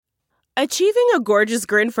Achieving a gorgeous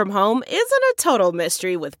grin from home isn't a total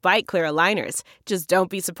mystery with Byte Clear aligners. Just don't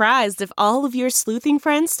be surprised if all of your sleuthing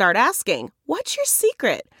friends start asking, "What's your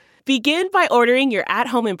secret?" Begin by ordering your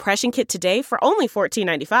at-home impression kit today for only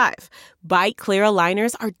 $14.95. Byte Clear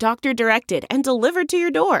aligners are doctor-directed and delivered to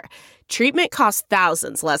your door. Treatment costs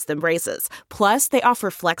thousands less than braces. Plus, they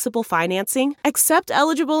offer flexible financing, accept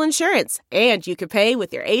eligible insurance, and you can pay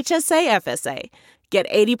with your HSA FSA. Get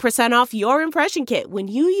 80% off your impression kit when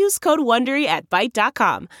you use code WONDERY at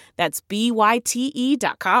Byte.com. That's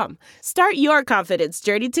BYTE.com. Start your confidence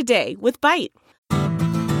journey today with Byte.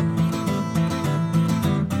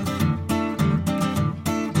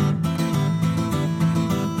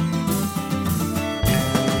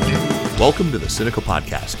 Welcome to the Sinica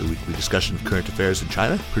Podcast, a weekly discussion of current affairs in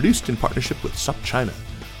China, produced in partnership with SupChina.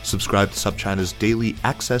 Subscribe to SupChina's daily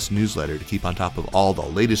access newsletter to keep on top of all the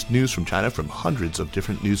latest news from China from hundreds of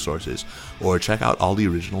different news sources, or check out all the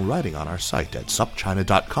original writing on our site at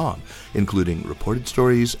supchina.com, including reported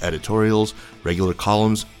stories, editorials, regular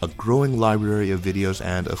columns, a growing library of videos,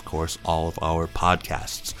 and, of course, all of our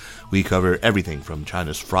podcasts. We cover everything from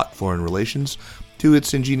China's fraught foreign relations to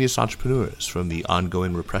its ingenious entrepreneurs, from the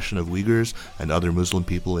ongoing repression of Uyghurs and other Muslim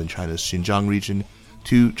people in China's Xinjiang region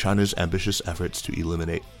to China's ambitious efforts to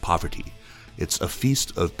eliminate poverty. It's a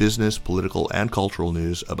feast of business, political, and cultural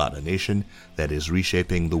news about a nation that is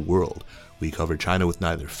reshaping the world. We cover China with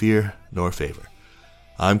neither fear nor favor.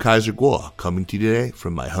 I'm Kaiser Kuo, coming to you today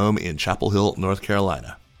from my home in Chapel Hill, North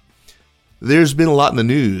Carolina. There's been a lot in the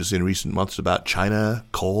news in recent months about China,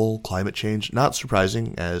 coal, climate change. Not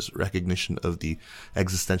surprising, as recognition of the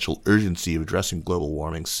existential urgency of addressing global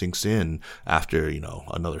warming sinks in after,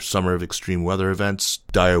 another summer of extreme weather events,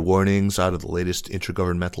 dire warnings out of the latest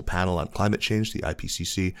Intergovernmental Panel on Climate Change, the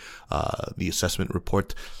IPCC, the assessment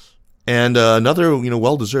report. And another,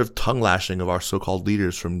 well-deserved tongue-lashing of our so-called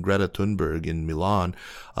leaders from Greta Thunberg in Milan.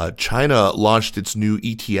 China launched its new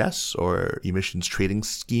ETS, or emissions trading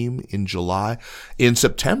scheme, in July. In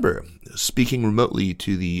September, speaking remotely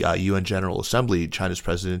to the UN General Assembly, China's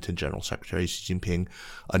President and General Secretary Xi Jinping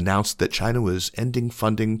announced that China was ending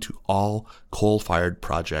funding to all coal-fired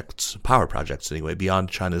projects, power projects anyway, beyond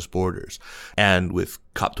China's borders. And with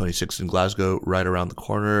COP26 in Glasgow right around the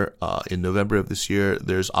corner in November of this year,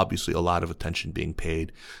 there's obviously a lot of attention being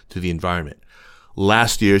paid to the environment.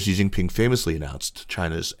 Last year, Xi Jinping famously announced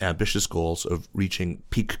China's ambitious goals of reaching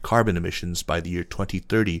peak carbon emissions by the year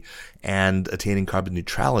 2030 and attaining carbon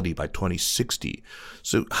neutrality by 2060.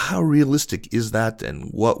 So how realistic is that, and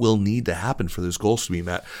what will need to happen for those goals to be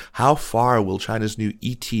met? How far will China's new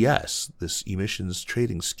ETS, this emissions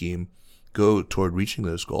trading scheme, go toward reaching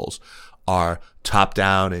those goals? Are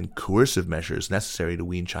top-down and coercive measures necessary to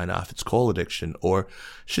wean China off its coal addiction, or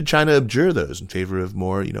should China abjure those in favor of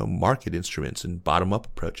more, market instruments and bottom-up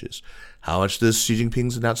approaches? How much does Xi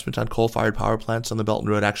Jinping's announcement on coal-fired power plants on the Belt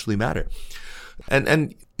and Road actually matter?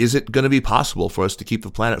 And is it going to be possible for us to keep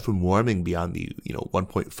the planet from warming beyond the,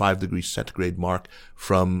 1.5 degrees centigrade mark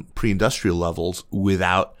from pre-industrial levels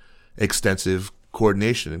without extensive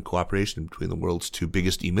coordination and cooperation between the world's two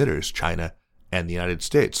biggest emitters, China and the United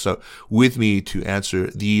States? So with me to answer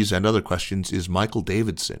these and other questions is Michael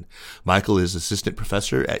Davidson. Michael is assistant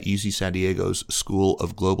professor at UC San Diego's School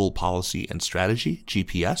of Global Policy and Strategy,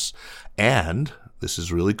 GPS, and, this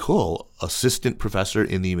is really cool, assistant professor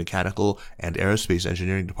in the Mechanical and Aerospace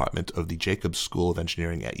Engineering Department of the Jacobs School of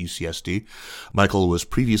Engineering at UCSD. Michael was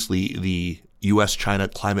previously the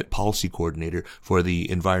U.S.-China Climate Policy Coordinator for the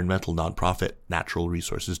environmental nonprofit Natural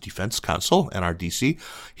Resources Defense Council, NRDC.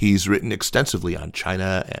 He's written extensively on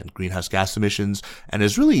China and greenhouse gas emissions, and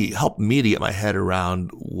has really helped me to get my head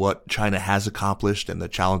around what China has accomplished and the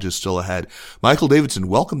challenges still ahead. Michael Davidson,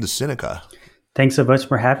 welcome to Sinica. Thanks so much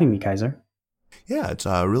for having me, Kaiser. Yeah, it's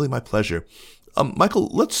really my pleasure. Michael,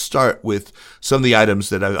 let's start with some of the items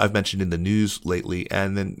that I've mentioned in the news lately,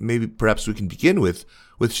 and then maybe perhaps we can begin with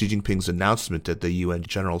Xi Jinping's announcement at the UN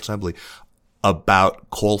General Assembly about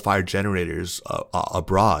coal-fired generators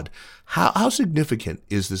abroad. How significant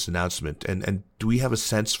is this announcement, and do we have a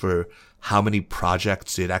sense for how many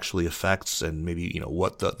projects it actually affects, and maybe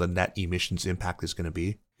what the net emissions impact is going to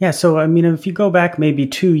be? Yeah, so if you go back maybe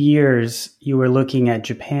 2 years, you were looking at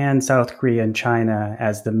Japan, South Korea, and China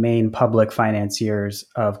as the main public financiers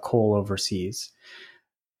of coal overseas.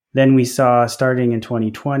 Then we saw, starting in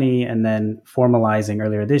 2020 and then formalizing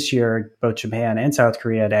earlier this year, both Japan and South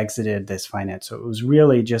Korea had exited this finance. So it was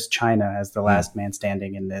really just China as the last man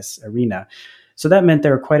standing in this arena. So that meant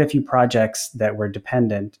there were quite a few projects that were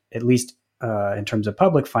dependent, at least in terms of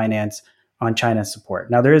public finance, on China's support.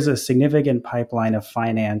 Now, there is a significant pipeline of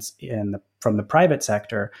finance from the private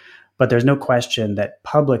sector, But there's no question that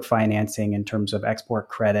public financing in terms of export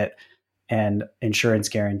credit and insurance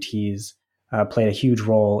guarantees played a huge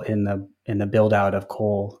role in the build out of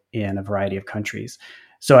coal in a variety of countries.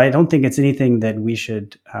 So I don't think it's anything that we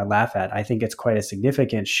should laugh at. I think it's quite a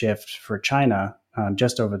significant shift for China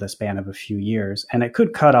just over the span of a few years. And it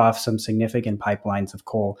could cut off some significant pipelines of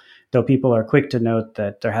coal, though people are quick to note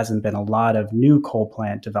that there hasn't been a lot of new coal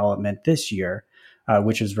plant development this year,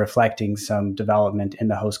 which is reflecting some development in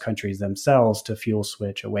the host countries themselves to fuel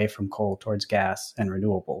switch away from coal towards gas and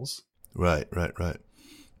renewables. Right.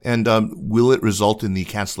 And will it result in the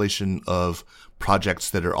cancellation of projects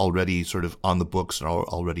that are already sort of on the books and are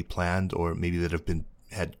already planned, or maybe that have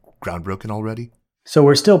had ground broken already? So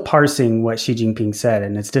we're still parsing what Xi Jinping said,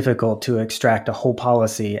 and it's difficult to extract a whole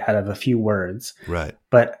policy out of a few words. Right.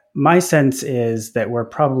 But my sense is that we're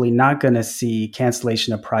probably not going to see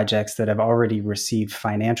cancellation of projects that have already received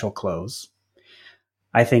financial close.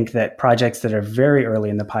 I think that projects that are very early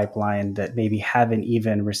in the pipeline that maybe haven't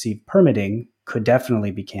even received permitting could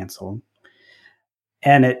definitely be canceled.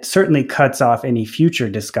 And it certainly cuts off any future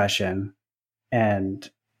discussion and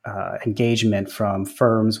engagement from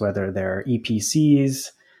firms, whether they're EPCs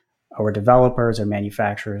or developers or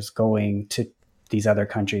manufacturers going to these other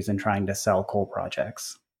countries and trying to sell coal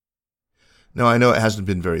projects. Now, I know it hasn't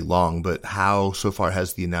been very long, but how so far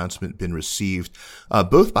has the announcement been received,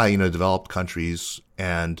 both by, developed countries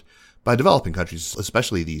and by developing countries,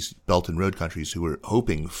 especially these Belt and Road countries who were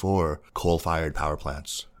hoping for coal-fired power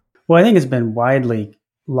plants? Well, I think it's been widely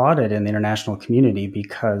lauded in the international community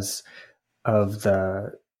because of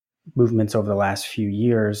the movements over the last few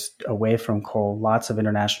years away from coal. Lots of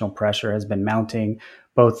international pressure has been mounting,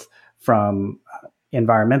 both from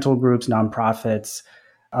environmental groups, nonprofits,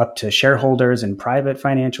 up to shareholders and private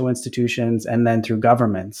financial institutions, and then through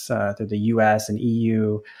governments, through the US and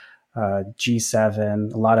EU,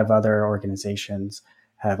 G7, a lot of other organizations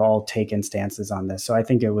have all taken stances on this. So I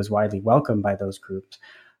think it was widely welcomed by those groups.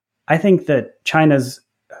 I think that China's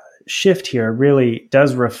shift here really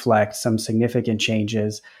does reflect some significant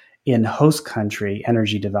changes in host country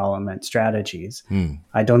energy development strategies.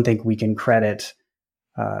 I don't think we can credit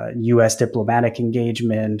US diplomatic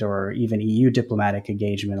engagement or even EU diplomatic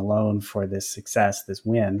engagement alone for this success, this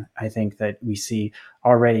win. I think that we see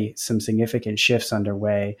already some significant shifts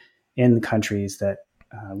underway in the countries that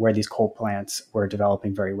where these coal plants were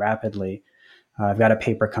developing very rapidly. I've got a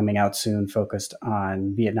paper coming out soon focused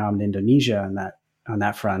on Vietnam and Indonesia on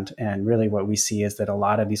that front. And really what we see is that a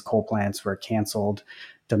lot of these coal plants were canceled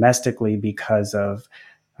domestically because of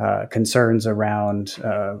concerns around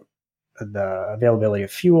the availability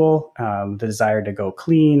of fuel, the desire to go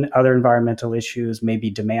clean, other environmental issues, maybe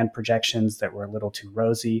demand projections that were a little too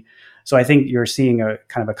rosy. So I think you're seeing a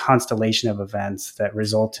kind of a constellation of events that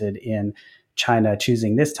resulted in China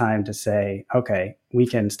choosing this time to say, okay, we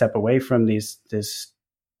can step away from this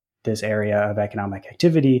area of economic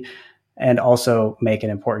activity and also make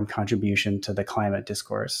an important contribution to the climate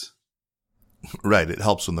discourse. Right. It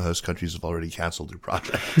helps when the host countries have already canceled their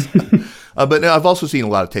projects. But now I've also seen a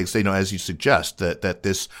lot of takes, as you suggest, that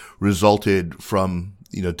this resulted from,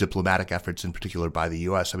 diplomatic efforts in particular by the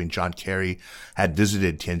U.S. I mean, John Kerry had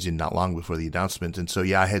visited Tianjin not long before the announcement. And so,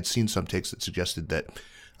 I had seen some takes that suggested that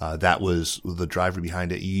that was the driver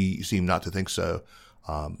behind it. You seem not to think so.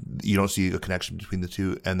 You don't see a connection between the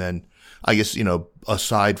two. And then I guess,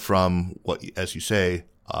 aside from what, as you say,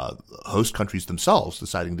 host countries themselves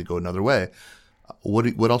deciding to go another way,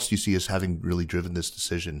 what else do you see as having really driven this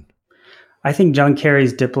decision? I think John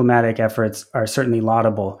Kerry's diplomatic efforts are certainly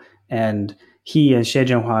laudable, and he and Xie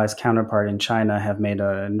Zhenhua, his counterpart in China, have made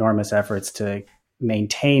enormous efforts to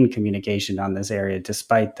maintain communication on this area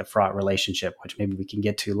despite the fraught relationship, which maybe we can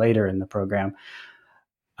get to later in the program.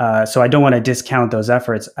 So I don't want to discount those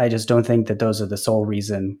efforts. I just don't think that those are the sole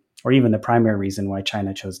reason or even the primary reason why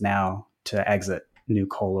China chose now to exit new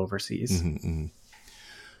coal overseas. Mm-hmm, mm-hmm.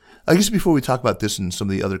 I guess before we talk about this and some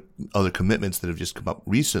of the other commitments that have just come up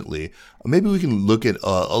recently, maybe we can look at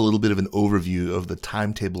a little bit of an overview of the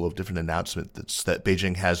timetable of different announcements that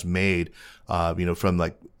Beijing has made, from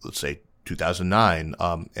let's say 2009,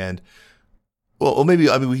 maybe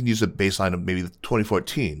we can use a baseline of maybe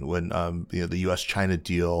 2014 when the U.S.-China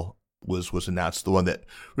deal was announced, the one that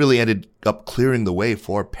really ended up clearing the way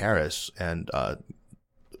for Paris. And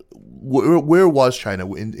where was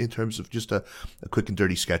China in terms of just a quick and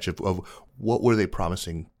dirty sketch of what were they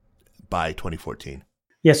promising by 2014?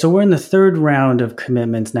 Yeah, so we're in the third round of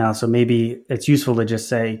commitments now. So maybe it's useful to just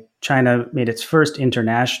say China made its first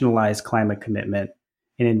internationalized climate commitment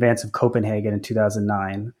in advance of Copenhagen in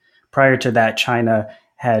 2009. Prior to that, China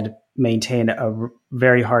had maintain a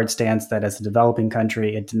very hard stance that as a developing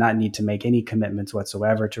country, it did not need to make any commitments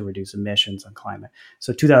whatsoever to reduce emissions on climate.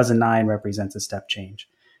 So 2009 represents a step change.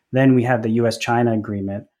 Then we have the US-China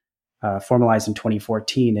agreement formalized in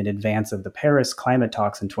 2014 in advance of the Paris climate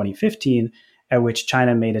talks in 2015, at which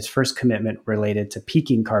China made its first commitment related to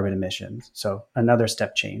peaking carbon emissions. So another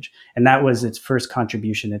step change. And that was its first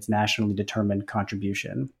contribution, its nationally determined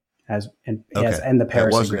contribution. And the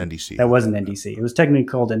Paris Agreement. NDC. That was an NDC. It was technically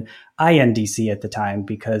called an INDC at the time,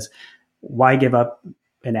 because why give up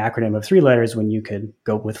an acronym of 3 letters when you could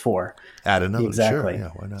go with 4? Add another. Exactly. Sure.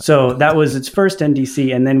 Yeah, why not? So that was its first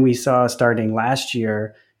NDC. And then we saw starting last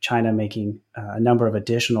year, China making a number of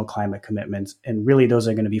additional climate commitments. And really those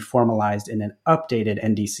are going to be formalized in an updated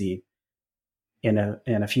NDC in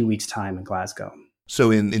a few weeks' time in Glasgow.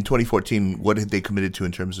 So in 2014, what had they committed to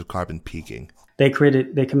in terms of carbon peaking? They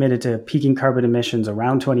committed to peaking carbon emissions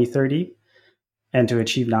around 2030 and to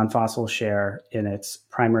achieve non-fossil share in its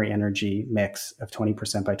primary energy mix of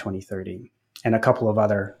 20% by 2030, and a couple of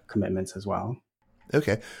other commitments as well.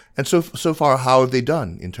 Okay. And so far, how have they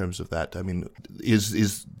done in terms of that? I mean,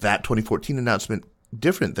 is that 2014 announcement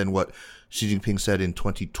different than what Xi Jinping said in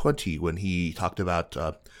 2020 when he talked about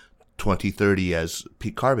 2030 as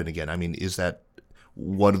peak carbon again? I mean, is that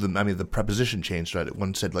one of them? I mean, the preposition changed, right?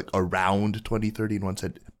 One said like around 2030 and one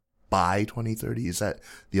said by 2030. Is that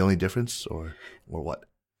the only difference or what?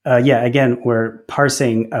 Yeah, again, we're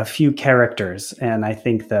parsing a few characters, and I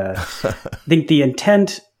think the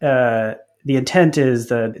intent is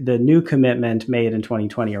the new commitment made in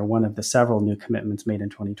 2020, or one of the several new commitments made in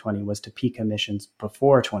 2020, was to peak emissions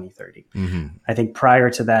before 2030. Mm-hmm. I think prior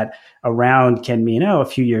to that, around can mean a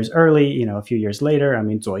few years early, a few years later. I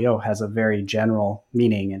mean, 左右 has a very general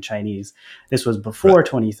meaning in Chinese. This was before right.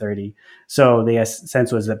 2030. So the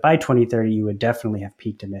sense was that by 2030, you would definitely have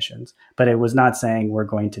peaked emissions. But it was not saying we're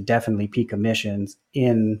going to definitely peak emissions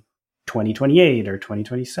in 2028 or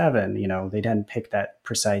 2027. They didn't pick that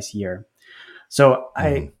precise year. So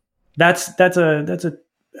that's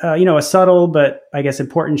a subtle but I guess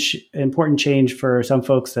important change for some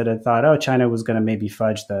folks that had thought, China was going to maybe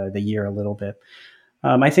fudge the year a little bit.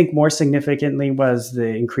 I think more significantly was the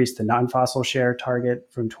increase the non-fossil share target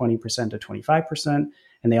from 20% to 25%,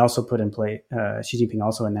 and they also put in place. Xi Jinping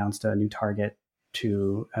also announced a new target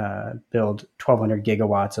to build 1,200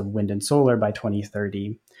 gigawatts of wind and solar by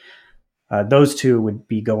 2030. Those two would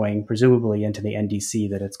be going presumably into the NDC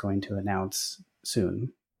that it's going to announce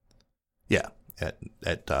soon. Yeah,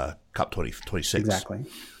 at COP26. Exactly.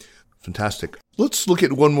 Fantastic. Let's look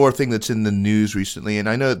at one more thing that's in the news recently, and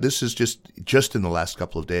I know this is just in the last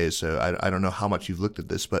couple of days, so I don't know how much you've looked at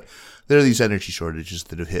this, but there are these energy shortages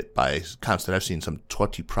that have hit by counts that I've seen some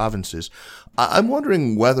 20 provinces. I'm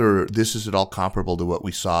wondering whether this is at all comparable to what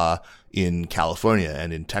we saw in California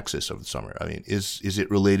and in Texas over the summer. I mean, is it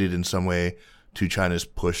related in some way to China's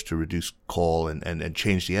push to reduce coal and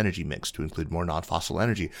change the energy mix to include more non-fossil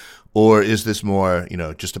energy? Or is this more,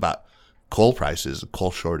 just about coal prices, coal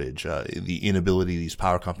shortage, the inability of these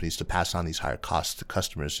power companies to pass on these higher costs to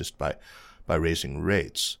customers just by raising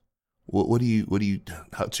rates?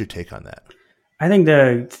 What's your take on that? I think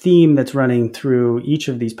the theme that's running through each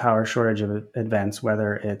of these power shortage events,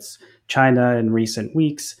 whether it's China in recent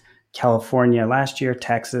weeks, California last year,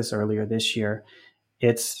 Texas earlier this year,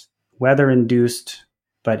 it's weather-induced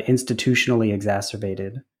but institutionally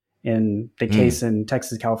exacerbated. In the case in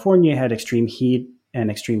Texas, California, had extreme heat and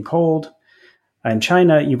extreme cold. In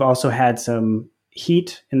China, you've also had some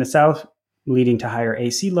heat in the south leading to higher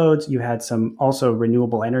AC loads. You had some also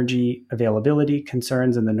renewable energy availability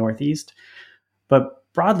concerns in the northeast. But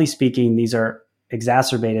broadly speaking, these are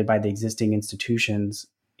exacerbated by the existing institutions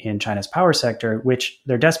in China's power sector, which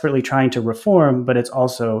they're desperately trying to reform, but it's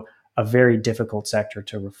also a very difficult sector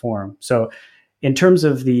to reform. So in terms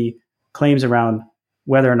of the claims around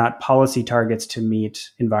whether or not policy targets to meet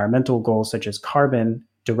environmental goals such as carbon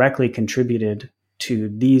directly contributed to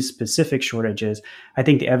these specific shortages, I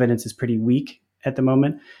think the evidence is pretty weak at the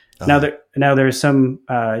moment. Uh-huh. Now there's some,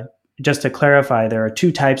 just to clarify, there are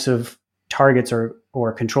two types of targets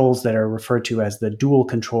or controls that are referred to as the dual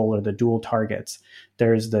control or the dual targets.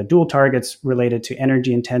 There's the dual targets related to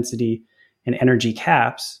energy intensity and energy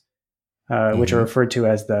caps, which are referred to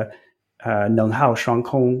as the 能耗双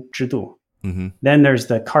控制度. Then there's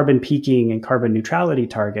the carbon peaking and carbon neutrality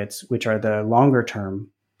targets, which are the longer term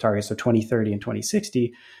targets, so 2030 and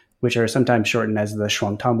 2060, which are sometimes shortened as the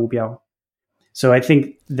双碳目标. So I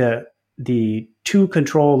think the two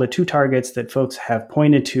targets that folks have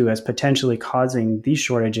pointed to as potentially causing these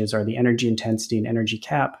shortages are the energy intensity and energy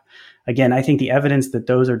cap. Again, I think the evidence that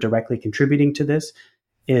those are directly contributing to this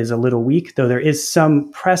is a little weak, though there is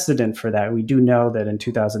some precedent for that. We do know that in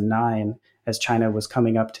 2009, as China was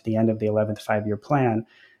coming up to the end of the 11th five-year plan,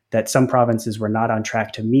 that some provinces were not on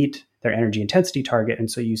track to meet their energy intensity target. And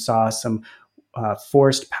so you saw some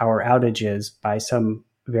forced power outages by some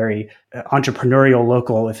very entrepreneurial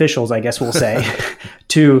local officials, I guess we'll say,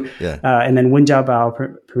 and then Wen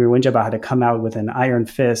Jiabao, Premier Wen Jiabao had to come out with an iron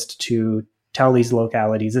fist to tell these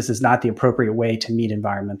localities this is not the appropriate way to meet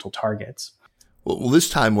environmental targets. Well, this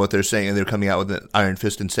time what they're saying, and they're coming out with an iron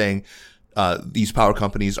fist and saying these power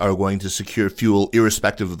companies are going to secure fuel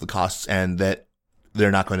irrespective of the costs and that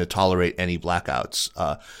they're not going to tolerate any blackouts.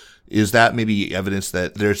 Is that maybe evidence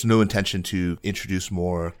that there's no intention to introduce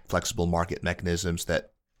more flexible market mechanisms,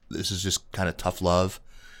 that this is just kind of tough love?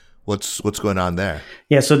 What's going on there?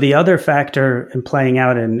 Yeah, so the other factor in playing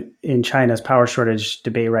out in China's power shortage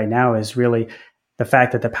debate right now is really the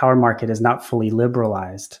fact that the power market is not fully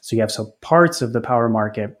liberalized. So you have some parts of the power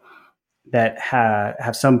market that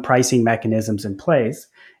have some pricing mechanisms in place,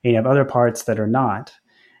 and you have other parts that are not.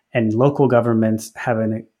 And local governments have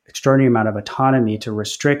an extraordinary amount of autonomy to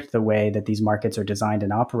restrict the way that these markets are designed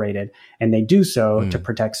and operated. And they do so to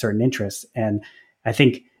protect certain interests. And I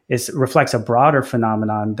think it reflects a broader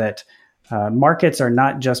phenomenon that markets are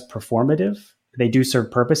not just performative. They do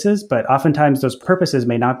serve purposes, but oftentimes those purposes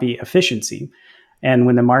may not be efficiency. And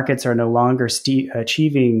when the markets are no longer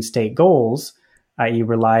achieving state goals, i.e.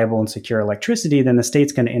 reliable and secure electricity, then the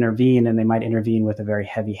state's going to intervene, and they might intervene with a very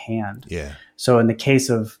heavy hand. Yeah. So in the case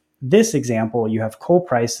of this example, you have coal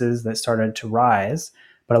prices that started to rise,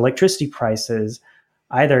 but electricity prices,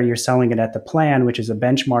 either you're selling it at the plan, which is a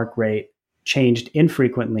benchmark rate changed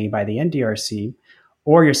infrequently by the NDRC,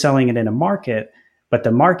 or you're selling it in a market, but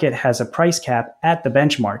the market has a price cap at the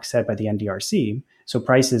benchmark set by the NDRC. So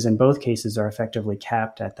prices in both cases are effectively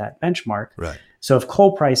capped at that benchmark. Right. So if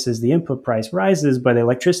coal prices, the input price rises, but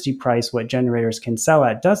electricity price, what generators can sell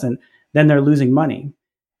at, doesn't, then they're losing money.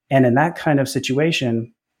 And in that kind of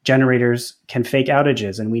situation, generators can fake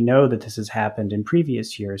outages. And we know that this has happened in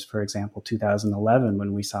previous years. For example, 2011,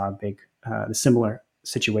 when we saw a big, similar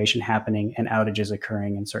situation happening and outages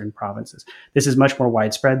occurring in certain provinces. This is much more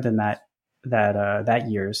widespread than that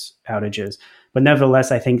year's outages. But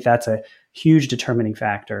nevertheless, I think that's a huge determining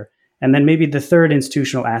factor. And then maybe the third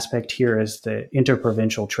institutional aspect here is the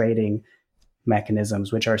interprovincial trading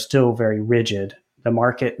mechanisms, which are still very rigid. The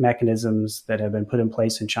market mechanisms that have been put in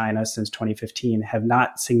place in China since 2015 have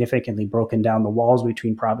not significantly broken down the walls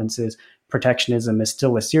between provinces. Protectionism is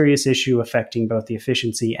still a serious issue affecting both the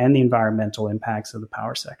efficiency and the environmental impacts of the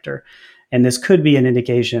power sector. And this could be an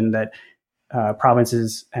indication that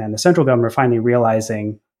provinces and the central government are finally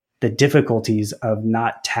realizing the difficulties of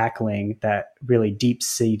not tackling that really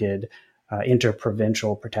deep-seated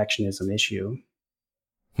interprovincial protectionism issue.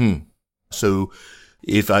 So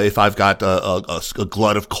if I've got a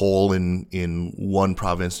glut of coal in one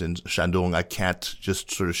province in Shandong, I can't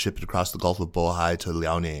just sort of ship it across the Gulf of Bohai to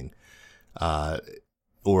Liaoning.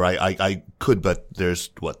 Or I could, but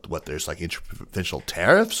there's there's like interprovincial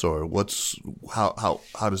tariffs, or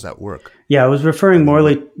how does that work? Yeah, I was referring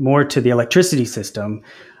more to the electricity system.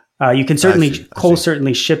 You can certainly, coal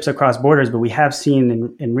certainly ships across borders, but we have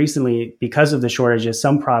seen in recently, because of the shortages,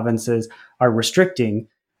 some provinces are restricting,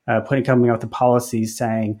 coming out with policies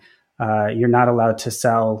saying you're not allowed to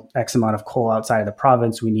sell X amount of coal outside of the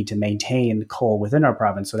province. We need to maintain coal within our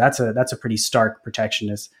province. So that's a pretty stark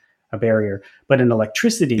protectionist barrier. But in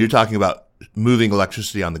electricity, you're talking about moving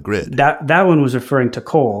electricity on the grid. That one was referring to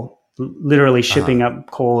coal, literally shipping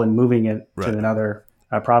up coal and moving it to another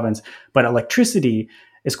province. But electricity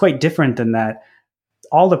is quite different than that.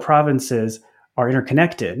 All the provinces are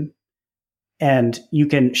interconnected, and you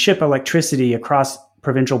can ship electricity across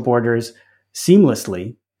provincial borders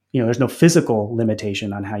seamlessly. There's no physical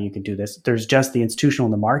limitation on how you can do this. There's just the institutional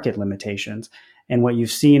and the market limitations. And what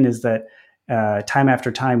you've seen is that time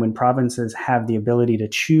after time, when provinces have the ability to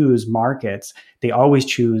choose markets, they always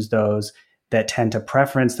choose those that tend to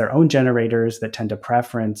preference their own generators, that tend to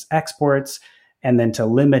preference exports, and then to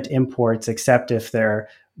limit imports, except if they're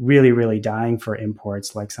really, really dying for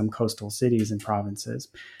imports, like some coastal cities and provinces.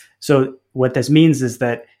 So what this means is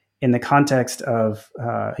that in the context of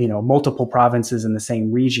multiple provinces in the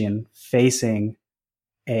same region facing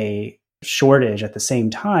a shortage at the same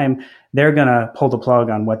time, they're going to pull the plug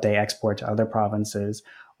on what they export to other provinces.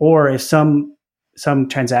 Or if some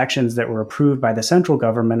transactions that were approved by the central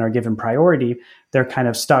government are given priority, they're kind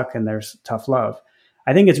of stuck and there's tough love.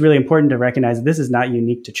 I think it's really important to recognize that this is not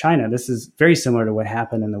unique to China. This is very similar to what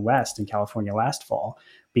happened in the West in California last fall,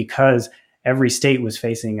 because every state was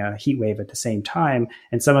facing a heat wave at the same time.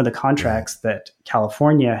 And some of the contracts that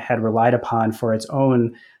California had relied upon for its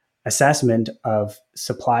own assessment of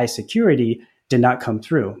supply security did not come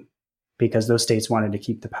through because those states wanted to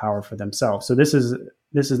keep the power for themselves. So this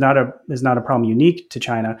is not a problem unique to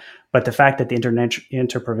China, but the fact that the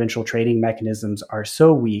interprovincial trading mechanisms are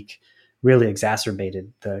so weak really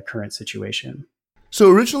exacerbated the current situation. So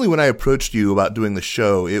originally when I approached you about doing the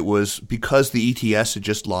show, it was because the ETS had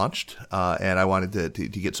just launched, and I wanted to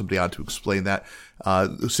get somebody on to explain that.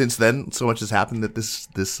 Since then, so much has happened that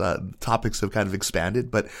this topics have kind of expanded.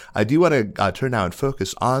 But I do want to turn now and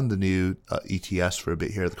focus on the new ETS for a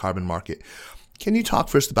bit here, the carbon market. Can you talk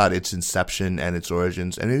first about its inception and its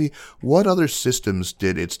origins, and maybe what other systems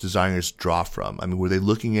did its designers draw from? I mean, were they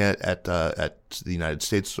looking at the United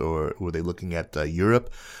States, or were they looking at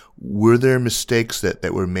Europe? Were there mistakes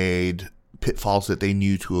that were made, pitfalls that they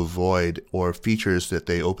knew to avoid, or features that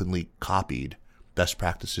they openly copied, best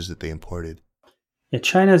practices that they imported? Yeah,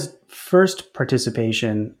 China's first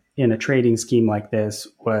participation in a trading scheme like this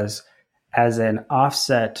was as an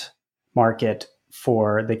offset market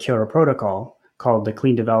for the Kyoto Protocol, called the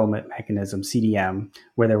Clean Development Mechanism, CDM,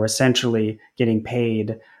 where they were essentially getting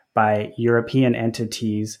paid by European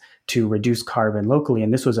entities to reduce carbon locally.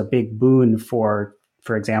 And this was a big boon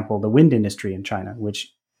for example, the wind industry in China,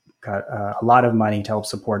 which got a lot of money to help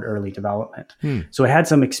support early development. So it had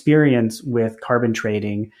some experience with carbon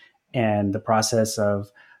trading and the process of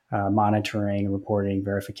monitoring, reporting,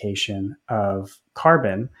 verification of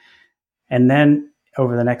carbon. And then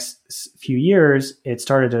over the next few years, it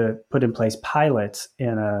started to put in place pilots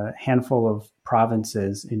in a handful of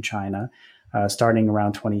provinces in China, starting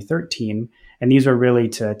around 2013. And these were really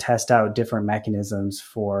to test out different mechanisms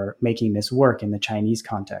for making this work in the Chinese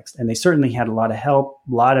context. And they certainly had a lot of help,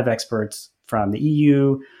 a lot of experts from the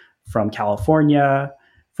EU, from California,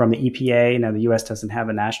 from the EPA. Now, the US doesn't have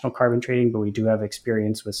a national carbon trading, but we do have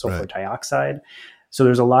experience with sulfur dioxide. So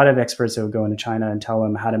there's a lot of experts that would go into China and tell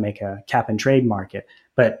them how to make a cap and trade market.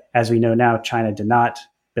 But as we know now, China did not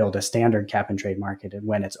build a standard cap and trade market. It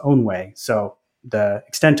went its own way. So the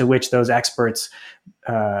extent to which those experts'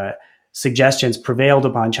 suggestions prevailed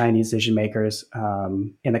upon Chinese decision makers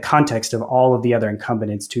in the context of all of the other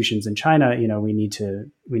incumbent institutions in China, we need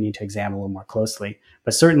to examine a little more closely.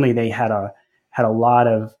 But certainly, they had a lot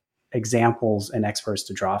of examples and experts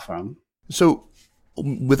to draw from. So,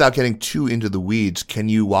 without getting too into the weeds, can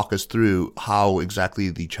you walk us through how exactly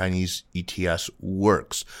the Chinese ETS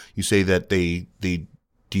works? You say that they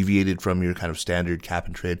deviated from your kind of standard cap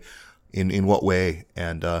and trade. In what way?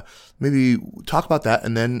 And maybe talk about that.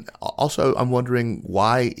 And then also, I'm wondering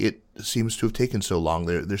why it seems to have taken so long.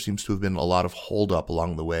 There seems to have been a lot of holdup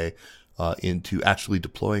along the way into actually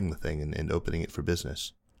deploying the thing and opening it for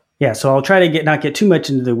business. Yeah, so I'll try to not get too much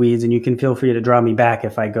into the weeds, and you can feel free to draw me back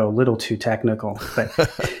if I go a little too technical. But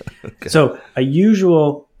okay. So a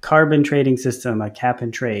usual carbon trading system, a cap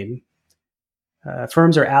and trade,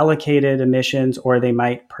 firms are allocated emissions, or they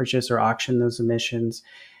might purchase or auction those emissions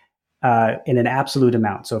in an absolute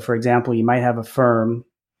amount. So for example, you might have a firm,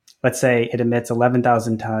 let's say it emits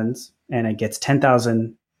 11,000 tons and it gets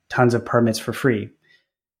 10,000 tons of permits for free.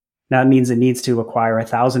 Now it means it needs to acquire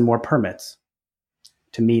 1,000 more permits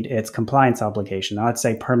to meet its compliance obligation. Now let's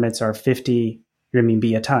say permits are 50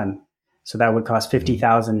 renminbi a ton. So that would cost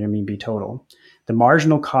 50,000 renminbi total. The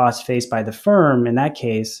marginal cost faced by the firm in that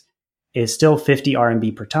case is still 50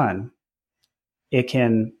 RMB per ton. It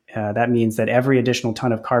can, that means that every additional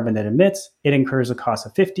ton of carbon that emits, it incurs a cost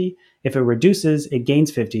of 50. If it reduces, it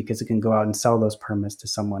gains 50 because it can go out and sell those permits to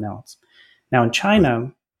someone else. Now in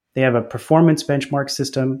China, they have a performance benchmark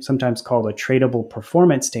system, sometimes called a tradable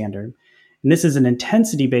performance standard. And this is an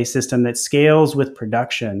intensity-based system that scales with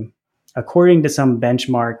production according to some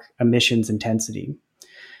benchmark emissions intensity.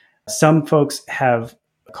 Some folks have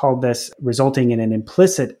called this resulting in an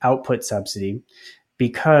implicit output subsidy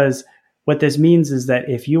because what this means is that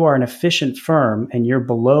if you are an efficient firm and you're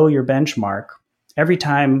below your benchmark, every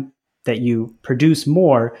time that you produce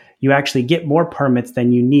more, you actually get more permits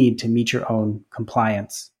than you need to meet your own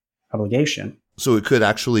compliance obligation. So it could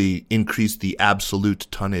actually increase the absolute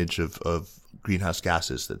tonnage of greenhouse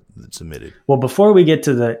gases that's emitted. Well, before we get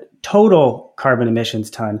to the total carbon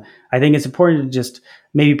emissions ton, I think it's important to just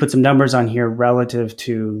maybe put some numbers on here relative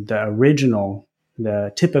to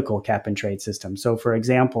the typical cap and trade system. So for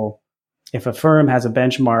example, if a firm has a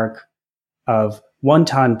benchmark of 1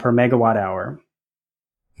 ton per megawatt hour,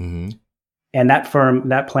 and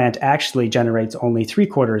that plant actually generates only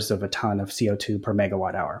 3/4 of a ton of CO2 per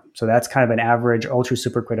megawatt hour. So that's kind of an average ultra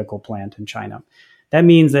supercritical plant in China. That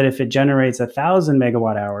means that if it generates 1,000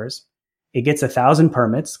 megawatt hours It gets 1,000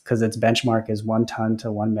 permits because its benchmark is 1 ton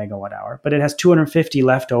to 1 megawatt hour, but it has 250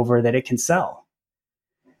 left over that it can sell.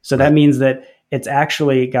 So that means that it's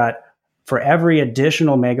actually got, for every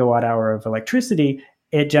additional megawatt hour of electricity,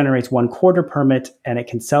 it generates 1/4 permit, and it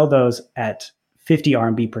can sell those at 50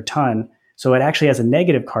 RMB per ton. So it actually has a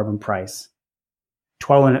negative carbon price,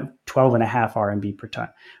 12.5 RMB per ton.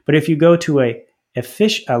 But if you go to a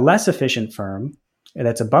less efficient firm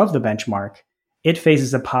that's above the benchmark, it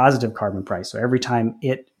faces a positive carbon price. So every time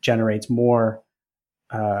it generates more,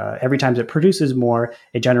 every time it produces more,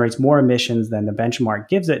 it generates more emissions than the benchmark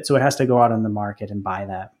gives it. So it has to go out on the market and buy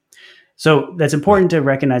that. So that's important to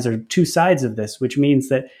recognize there are two sides of this, which means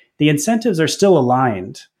that the incentives are still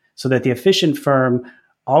aligned so that the efficient firm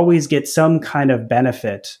always gets some kind of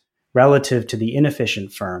benefit relative to the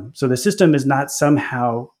inefficient firm. So the system is not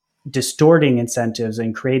somehow distorting incentives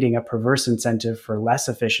and creating a perverse incentive for less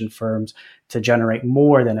efficient firms to generate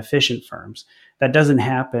more than efficient firms. That doesn't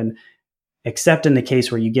happen except in the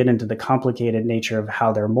case where you get into the complicated nature of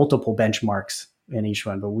how there are multiple benchmarks in each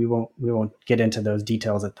one, but we won't get into those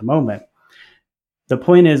details at the moment. The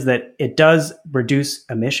point is that it does reduce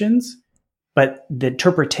emissions, but the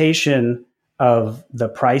interpretation of the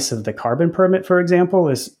price of the carbon permit, for example,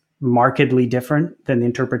 is markedly different than the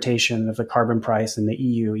interpretation of the carbon price in the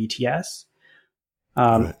EU ETS.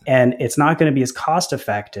 And it's not going to be as cost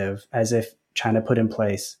effective as if China put in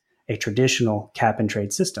place a traditional cap and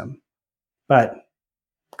trade system. But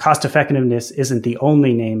cost effectiveness isn't the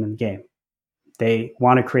only name in the game. They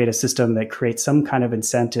want to create a system that creates some kind of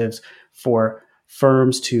incentives for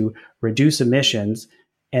firms to reduce emissions,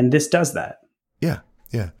 and this does that. Yeah.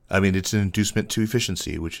 I mean, it's an inducement to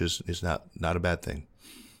efficiency, which is not a bad thing.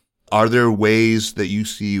 Are there ways that you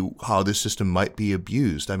see how this system might be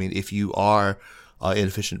abused? I mean, if you are an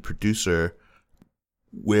inefficient producer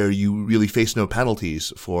where you really face no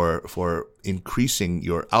penalties for increasing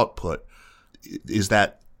your output,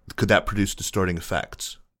 could that produce distorting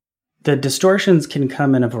effects? The distortions can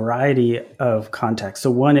come in a variety of contexts.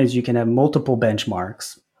 So one is you can have multiple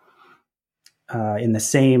benchmarks in the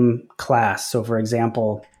same class. So for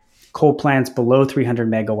example, coal plants below 300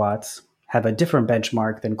 megawatts have a different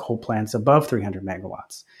benchmark than coal plants above 300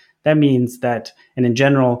 megawatts. That means that, and in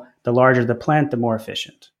general, the larger the plant, the more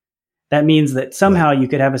efficient. That means that somehow you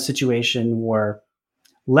could have a situation where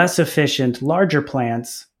less efficient, larger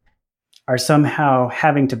plants are somehow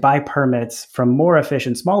having to buy permits from more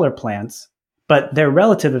efficient, smaller plants, but their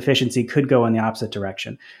relative efficiency could go in the opposite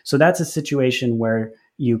direction. So that's a situation where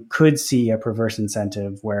you could see a perverse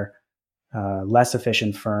incentive where less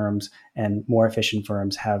efficient firms and more efficient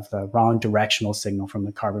firms have the wrong directional signal from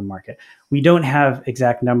the carbon market. We don't have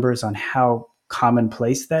exact numbers on how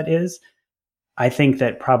commonplace that is. I think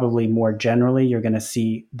that probably more generally, you're going to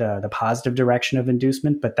see the positive direction of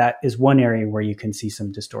inducement, but that is one area where you can see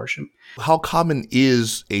some distortion. How common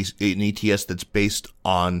is an ETS that's based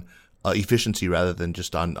on efficiency rather than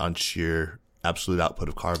just on sheer absolute output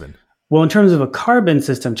of carbon? Well, in terms of a carbon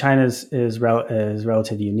system, China's is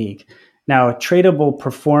relatively unique. Now, tradable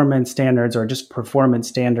performance standards or just performance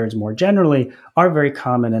standards more generally are very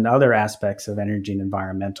common in other aspects of energy and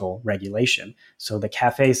environmental regulation. So the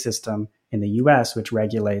CAFE system in the US, which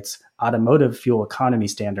regulates automotive fuel economy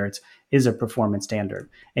standards, is a performance standard.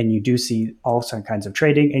 And you do see all kinds of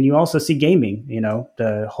trading, and you also see gaming. You know,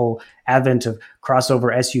 the whole advent of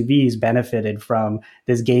crossover SUVs benefited from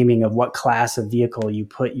this gaming of what class of vehicle you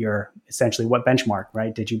put essentially what benchmark,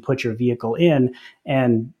 right? Did you put your vehicle in,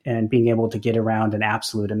 and being able to get around an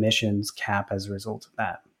absolute emissions cap as a result of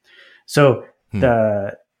that. So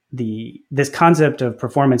this concept of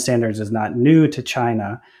performance standards is not new to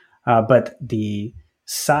China. But the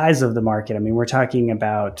size of the market, I mean, we're talking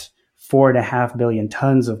about 4.5 billion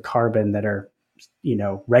tons of carbon that are,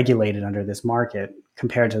 regulated under this market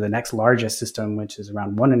compared to the next largest system, which is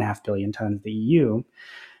around 1.5 billion tons, the EU.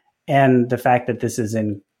 And the fact that this is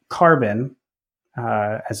in carbon,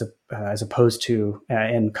 as opposed to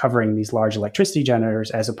in covering these large electricity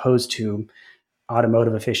generators, as opposed to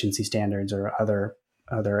automotive efficiency standards or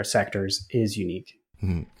other sectors, is unique.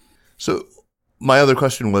 Mm-hmm. So my other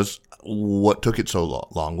question was, what took it so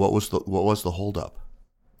long? What was the holdup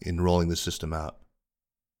in rolling the system out?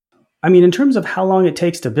 I mean, in terms of how long it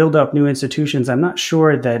takes to build up new institutions, I'm not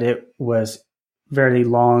sure that it was very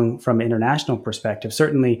long from an international perspective.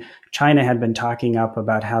 Certainly, China had been talking up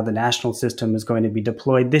about how the national system is going to be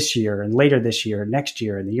deployed this year and later this year, next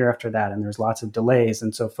year, and the year after that. And there's lots of delays.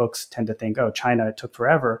 And so folks tend to think, China, it took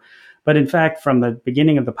forever. But in fact, from the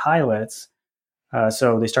beginning of the pilots,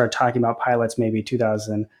 so they started talking about pilots maybe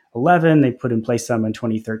 2011. They put in place some in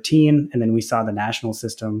 2013. And then we saw the national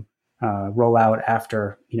system roll out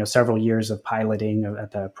after several years of piloting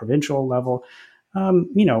at the provincial level.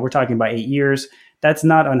 We're talking about 8 years. That's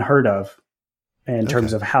not unheard of in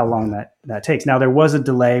terms of how long that takes. Now, there was a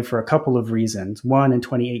delay for a couple of reasons. One, in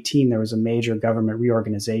 2018, there was a major government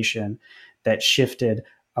reorganization that shifted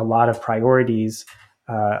a lot of priorities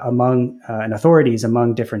and authorities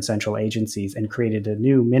among different central agencies and created a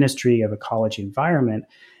new Ministry of Ecology and Environment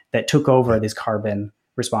that took over these carbon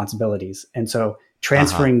responsibilities. And so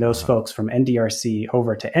transferring those folks from NDRC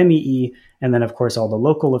over to MEE, and then, of course, all the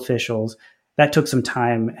local officials, that took some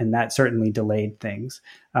time, and that certainly delayed things.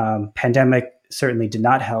 Pandemic certainly did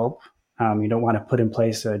not help. You don't want to put in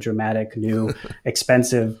place a dramatic, new,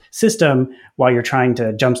 expensive system while you're trying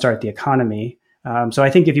to jumpstart the economy. So I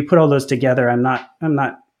think if you put all those together, I'm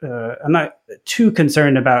not too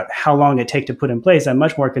concerned about how long it take to put in place. I'm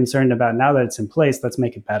much more concerned about, now that it's in place, let's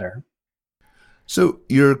make it better. So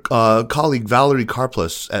your colleague Valerie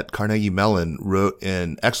Karplus at Carnegie Mellon wrote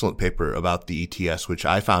an excellent paper about the ETS, which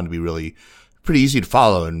I found to be really pretty easy to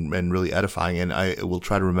follow and really edifying. And I will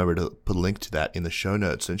try to remember to put a link to that in the show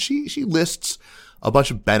notes. And she lists a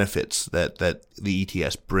bunch of benefits that the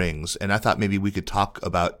ETS brings. And I thought maybe we could talk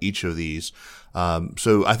about each of these.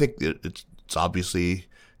 So I think it's obviously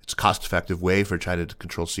it's a cost-effective way for China to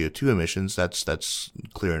control CO2 emissions. That's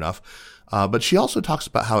clear enough. But she also talks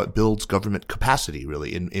about how it builds government capacity,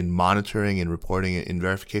 really, in monitoring and reporting and in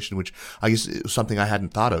verification, which I guess is something I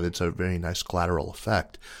hadn't thought of. It's a very nice collateral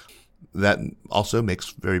effect. That also makes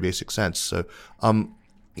very basic sense. So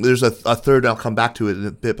there's a third, I'll come back to it in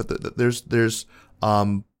a bit, but there's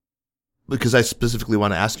because I specifically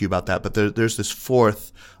want to ask you about that, but there's this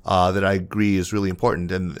fourth that I agree is really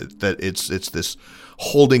important, and that it's this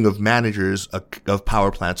holding of managers of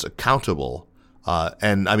power plants accountable.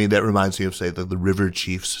 And I mean, that reminds me of, say, the river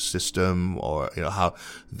chiefs system, or, how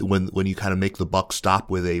when you kind of make the buck stop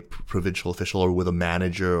with a provincial official or with a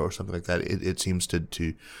manager or something like that, it seems to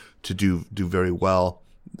do very well,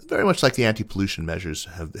 very much like the anti-pollution measures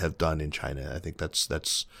have done in China. I think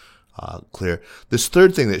that's clear. This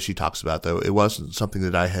third thing that she talks about, though, it wasn't something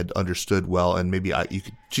that I had understood well, and maybe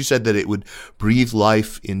she said that it would breathe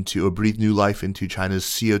new life into China's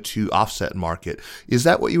CO2 offset market. Is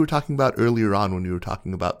that what you were talking about earlier on when you were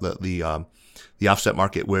talking about the offset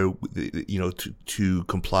market, where, to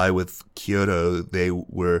comply with Kyoto, they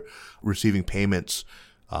were receiving payments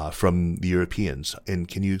from the Europeans? And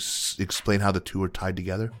can you explain how the two are tied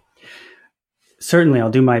together? Certainly, I'll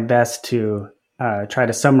do my best to try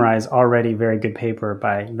to summarize already very good paper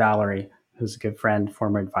by Valerie, who's a good friend,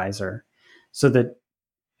 former advisor. So the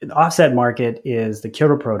offset market is the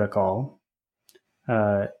Kyoto Protocol,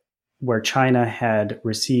 where China had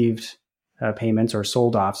received payments or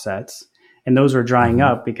sold offsets, and those were drying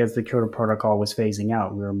up because the Kyoto Protocol was phasing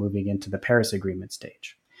out. We were moving into the Paris Agreement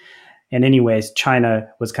stage. And anyways, China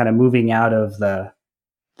was kind of moving out of the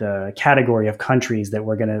category of countries that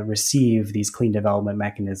were going to receive these clean development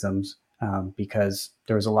mechanisms, because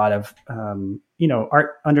there was a lot of,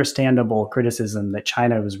 understandable criticism that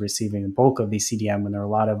China was receiving the bulk of these CDM when there were a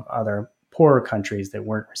lot of other poorer countries that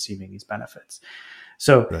weren't receiving these benefits.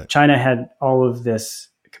 So right. China had all of this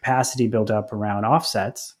capacity built up around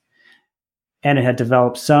offsets, and it had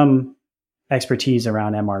developed some expertise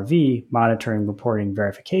around MRV, monitoring, reporting,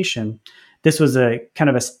 verification. This was a kind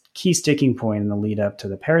of a key sticking point in the lead up to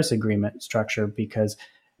the Paris Agreement structure, because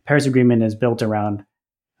the Paris Agreement is built around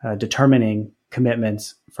determining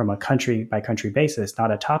commitments from a country by country basis,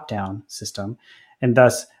 not a top-down system. And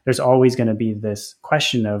thus, there's always going to be this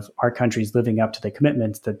question of, are countries living up to the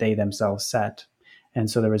commitments that they themselves set? And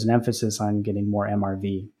so there was an emphasis on getting more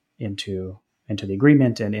MRV into the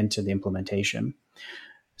agreement and into the implementation.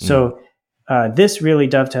 So this really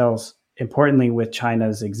dovetails importantly with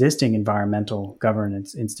China's existing environmental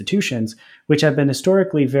governance institutions, which have been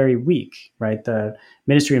historically very weak, right? The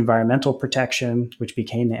Ministry of Environmental Protection, which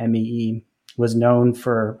became the MEE, was known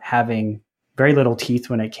for having very little teeth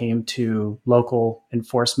when it came to local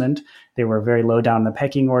enforcement. They were very low down the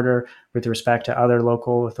pecking order with respect to other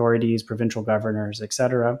local authorities, provincial governors, et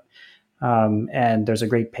cetera. And there's a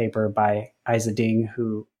great paper by Isa Ding,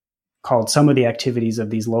 who called some of the activities of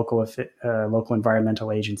these local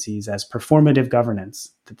environmental agencies as performative governance,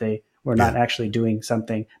 that they were not actually doing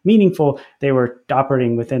something meaningful. They were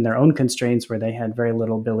operating within their own constraints where they had very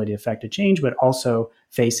little ability to affect a change, but also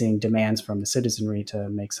facing demands from the citizenry to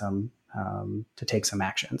make to take some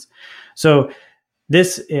actions. So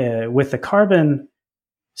this, with the carbon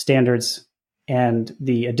standards and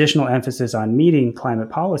the additional emphasis on meeting climate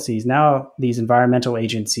policies, now these environmental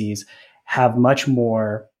agencies have much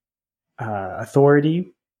more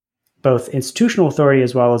authority, both institutional authority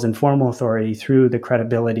as well as informal authority through the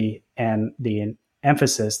credibility and the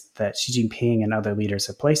emphasis that Xi Jinping and other leaders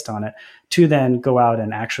have placed on it to then go out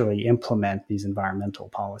and actually implement these environmental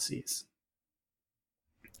policies.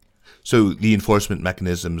 So the enforcement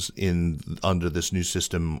mechanisms under this new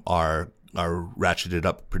system are ratcheted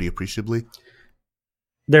up pretty appreciably?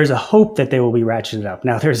 There's a hope that they will be ratcheted up.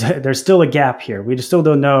 Now, there's still a gap here. We just still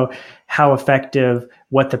don't know how effective,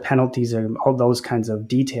 what the penalties are, all those kinds of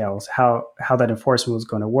details, how that enforcement is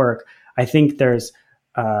going to work. I think there's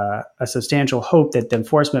a substantial hope that the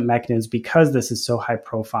enforcement mechanisms, because this is so high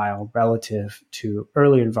profile relative to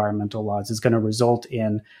earlier environmental laws, is going to result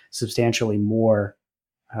in substantially more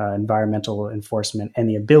environmental enforcement and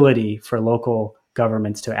the ability for local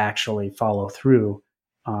governments to actually follow through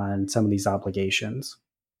on some of these obligations.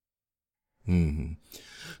 Mm-hmm.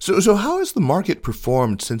 So how has the market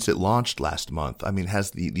performed since it launched last month? I mean,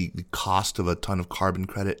 has the cost of a ton of carbon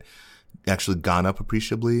credit actually gone up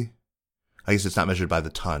appreciably? I guess it's not measured by the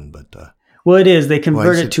ton, but well, it is. They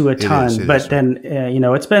convert it to a ton, but then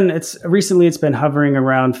it's been hovering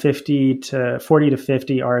around 40 to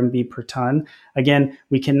 50 RMB per ton. Again,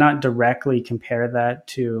 we cannot directly compare that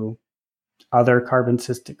to other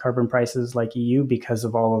carbon prices like EU because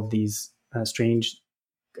of all of these strange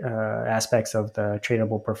aspects of the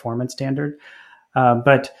tradable performance standard.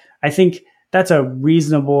 But I think that's a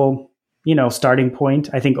reasonable starting point.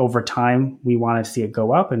 I think over time, we want to see it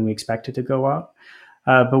go up and we expect it to go up.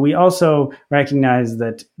 But we also recognize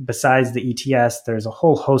that besides the ETS, there's a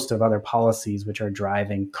whole host of other policies which are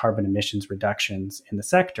driving carbon emissions reductions in the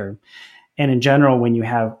sector. And in general, when you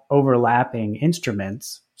have overlapping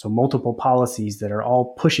instruments, so multiple policies that are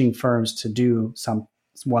all pushing firms to do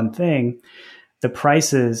one thing, the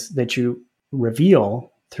prices that you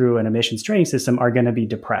reveal through an emissions trading system are going to be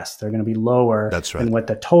depressed. They're going to be lower than what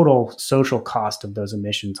the total social cost of those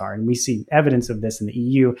emissions are. And we see evidence of this in the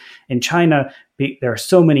EU. In China, there are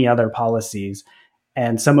so many other policies,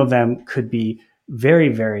 and some of them could be very,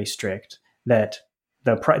 very strict that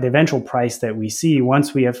the eventual price that we see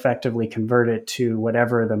once we effectively convert it to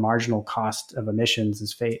whatever the marginal cost of emissions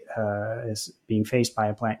is being faced by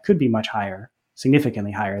a plant could be much higher,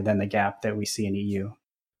 significantly higher than the gap that we see in EU.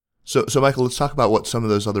 So Michael, let's talk about what some of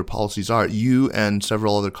those other policies are. You and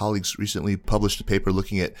several other colleagues recently published a paper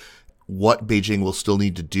looking at what Beijing will still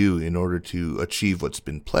need to do in order to achieve what's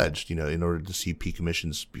been pledged, in order to see peak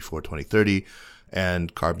emissions before 2030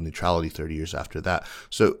 and carbon neutrality 30 years after that.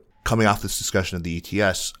 So coming off this discussion of the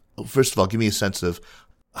ETS, first of all, give me a sense of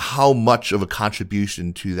how much of a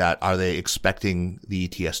contribution to that are they expecting the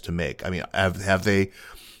ETS to make? I mean, have they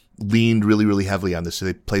leaned really, really heavily on this? So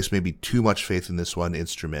they placed maybe too much faith in this one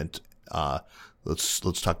instrument. Let's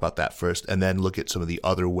talk about that first, and then look at some of the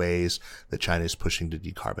other ways that China is pushing to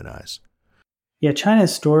decarbonize. Yeah, China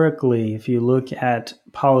historically, if you look at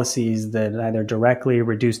policies that either directly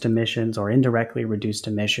reduced emissions or indirectly reduced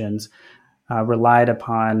emissions, relied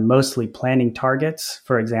upon mostly planning targets,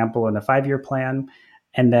 for example, in the 5-year plan,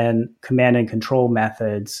 and then command and control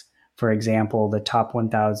methods. For example, the top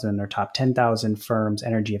 1,000 or top 10,000 firms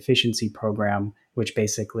energy efficiency program, which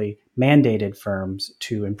basically mandated firms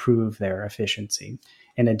to improve their efficiency,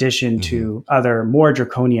 in addition to other more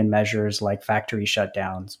draconian measures like factory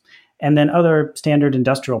shutdowns, and then other standard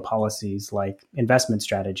industrial policies like investment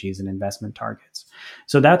strategies and investment targets.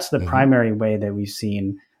 So that's the primary way that we've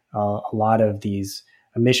seen a lot of these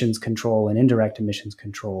emissions control and indirect emissions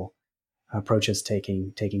control approaches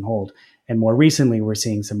taking hold. And more recently, we're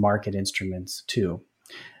seeing some market instruments too.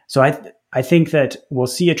 So I think that we'll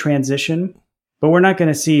see a transition, but we're not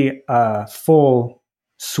going to see a full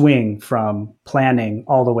swing from planning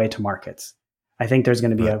all the way to markets. I think there's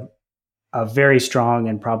going to be a very strong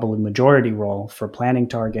and probably majority role for planning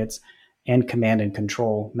targets and command and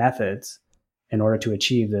control methods in order to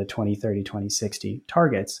achieve the 2030, 2060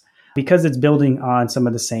 targets, because it's building on some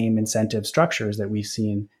of the same incentive structures that we've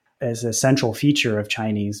seen as a central feature of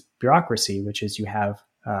Chinese bureaucracy, which is you have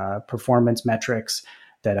performance metrics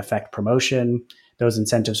that affect promotion. Those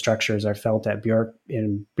incentive structures are felt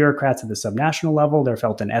in bureaucrats at the subnational level. They're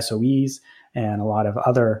felt in SOEs and a lot of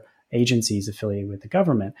other agencies affiliated with the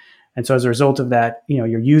government. And so as a result of that,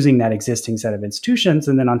 you're using that existing set of institutions.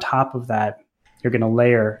 And then on top of that, you're going to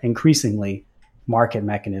layer increasingly market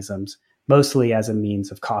mechanisms, mostly as a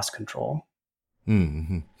means of cost control.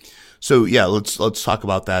 Mm-hmm. So yeah, let's talk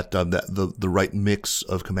about that. The right mix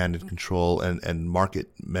of command and control and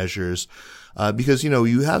market measures, because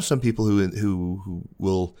you have some people who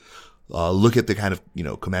will look at the kind of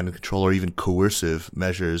command and control or even coercive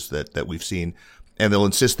measures that we've seen And they'll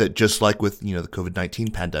insist that just like with, the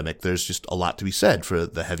COVID-19 pandemic, there's just a lot to be said for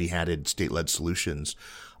the heavy-handed state-led solutions.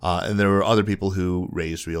 And there were other people who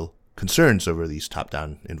raised real concerns over these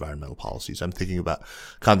top-down environmental policies. I'm thinking about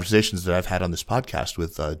conversations that I've had on this podcast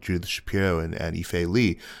with Judith Shapiro and Yifei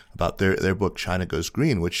Li about their book China Goes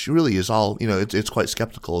Green, which really is all, it's quite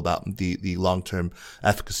skeptical about the long-term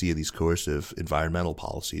efficacy of these coercive environmental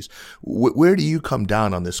policies. Where do you come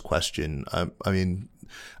down on this question?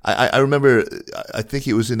 I remember, I think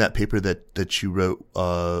it was in that paper that you wrote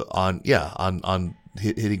on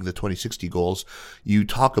hitting the 2060 goals. You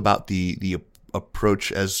talk about the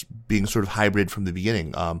approach as being sort of hybrid from the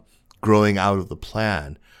beginning, growing out of the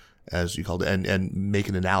plan, as you called it, and make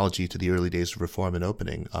an analogy to the early days of reform and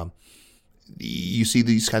opening. You see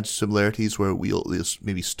these kinds of similarities where we'll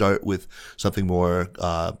maybe start with something more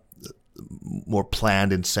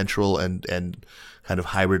planned and central and kind of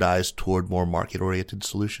hybridized toward more market-oriented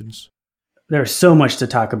solutions? There's so much to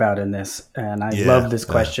talk about in this, and I love this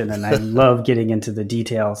question, and I love getting into the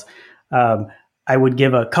details. I would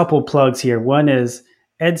give a couple plugs here. One is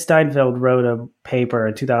Ed Steinfeld wrote a paper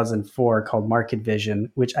in 2004 called Market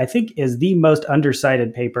Vision, which I think is the most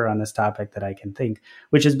undercited paper on this topic that I can think,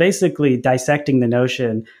 which is basically dissecting the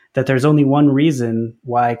notion that there's only one reason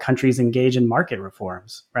why countries engage in market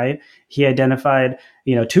reforms, right? He identified,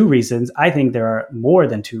 two reasons. I think there are more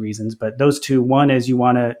than two reasons, but those two, one is you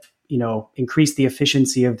want to, increase the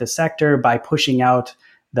efficiency of the sector by pushing out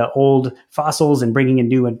the old fossils and bringing in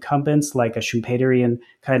new incumbents, like a Schumpeterian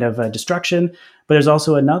kind of destruction. But there's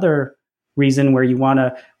also another reason where you want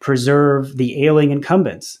to preserve the ailing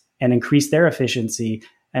incumbents and increase their efficiency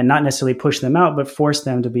and not necessarily push them out, but force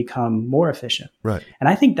them to become more efficient. Right. And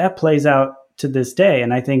I think that plays out to this day.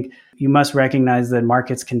 And I think you must recognize that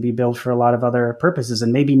markets can be built for a lot of other purposes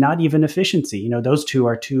and maybe not even efficiency. Those two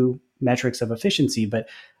are two metrics of efficiency, but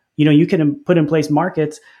you can put in place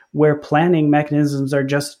markets where planning mechanisms are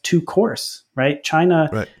just too coarse, right?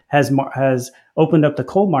 China has opened up the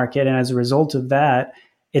coal market, and as a result of that,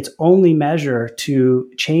 its only measure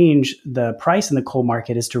to change the price in the coal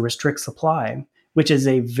market is to restrict supply, which is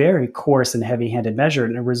a very coarse and heavy-handed measure,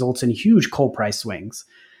 and it results in huge coal price swings.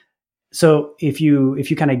 So if you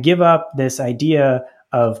kind of give up this idea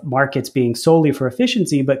of markets being solely for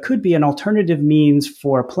efficiency, but could be an alternative means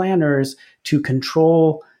for planners to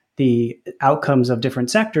control the outcomes of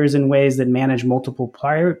different sectors in ways that manage multiple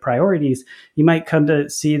priorities, you might come to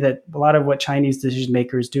see that a lot of what Chinese decision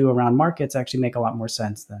makers do around markets actually make a lot more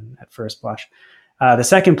sense than at first blush. The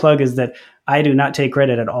second plug is that I do not take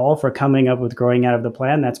credit at all for coming up with Growing Out of the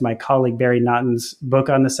Plan. That's my colleague Barry Naughton's book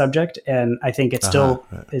on the subject, and I think it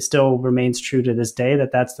still remains true to this day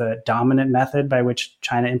that that's the dominant method by which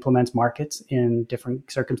China implements markets in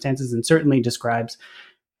different circumstances, and certainly describes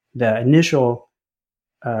the initial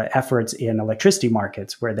efforts in electricity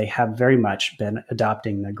markets, where they have very much been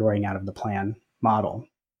adopting the Growing Out of the Plan model.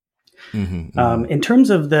 In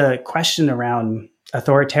terms of the question around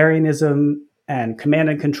authoritarianism and command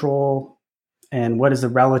and control, and what is the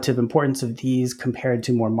relative importance of these compared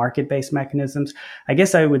to more market-based mechanisms, I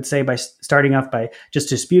guess I would say by starting off by just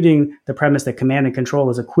disputing the premise that command and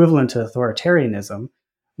control is equivalent to authoritarianism.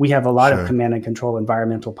 We have a lot of command and control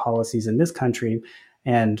environmental policies in this country,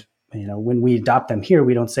 and when we adopt them here,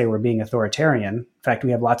 we don't say we're being authoritarian. In fact,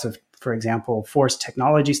 we have lots of, for example, forced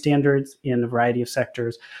technology standards in a variety of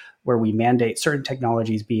sectors where we mandate certain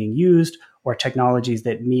technologies being used or technologies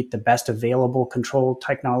that meet the best available control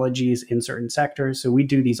technologies in certain sectors. So we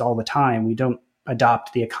do these all the time. We don't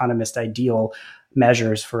adopt the economist ideal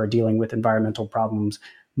measures for dealing with environmental problems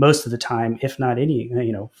most of the time, if not any,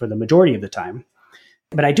 for the majority of the time.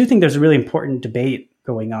 But I do think there's a really important debate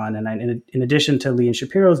going on. And in addition to Li and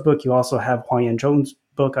Shapiro's book, you also have Huang Yanzhong's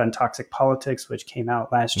book on toxic politics, which came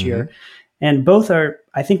out last year. And both are,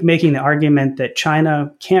 I think, making the argument that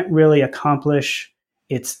China can't really accomplish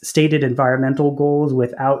its stated environmental goals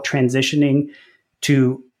without transitioning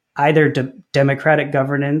to either democratic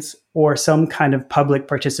governance or some kind of public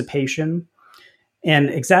participation. And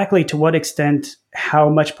exactly to what extent, how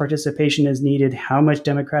much participation is needed, how much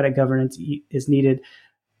democratic governance is needed,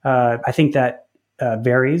 I think that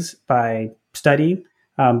varies by study,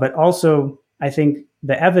 but also I think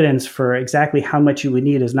the evidence for exactly how much you would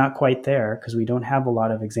need is not quite there because we don't have a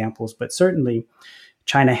lot of examples. But certainly,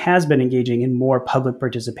 China has been engaging in more public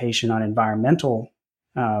participation on environmental,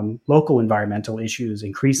 local environmental issues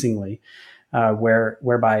increasingly,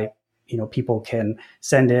 whereby people can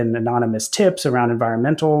send in anonymous tips around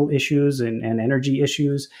environmental issues and energy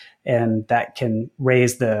issues, and that can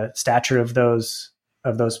raise the stature of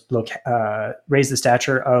raise the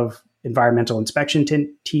stature of environmental inspection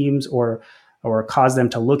teams or or cause them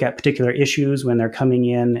to look at particular issues when they're coming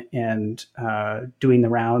in and doing the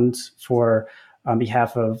rounds for on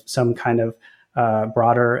behalf of some kind of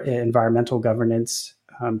broader environmental governance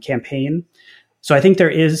campaign. So I think there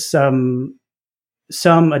is some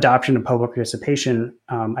adoption of public participation.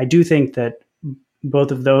 I do think that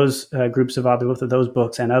both of those groups of authors, both of those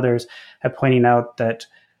books and others have pointed out that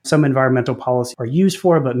some environmental policies are used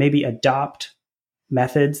for, but maybe adopt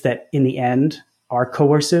methods that in the end are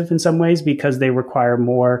coercive in some ways because they require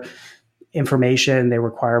more information. They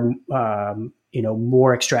require,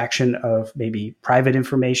 more extraction of maybe private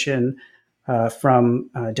information from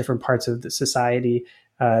different parts of the society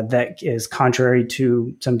that is contrary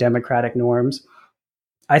to some democratic norms.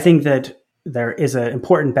 I think that there is an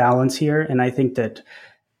important balance here, and I think that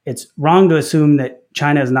it's wrong to assume that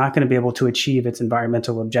China is not going to be able to achieve its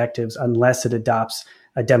environmental objectives unless it adopts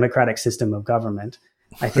a democratic system of government.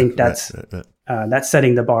 I think that's that's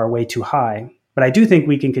setting the bar way too high. But I do think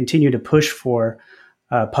we can continue to push for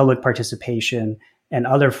public participation and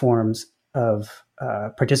other forms of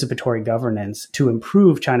participatory governance to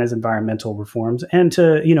improve China's environmental reforms and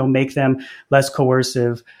to, make them less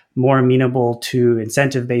coercive, more amenable to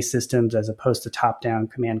incentive-based systems as opposed to top-down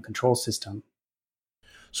command control system.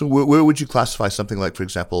 So where would you classify something like, for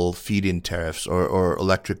example, feed-in tariffs or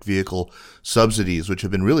electric vehicle subsidies, which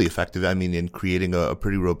have been really effective, in creating a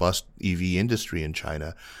pretty robust EV industry in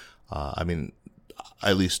China?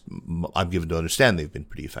 At least I'm given to understand they've been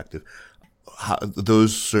pretty effective.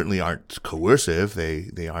 Those certainly aren't coercive.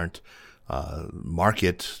 They aren't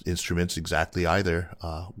market instruments exactly either.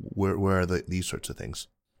 Where are these sorts of things?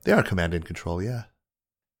 They are command and control, yeah.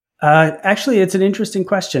 Actually, it's an interesting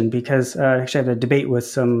question because actually I had a debate with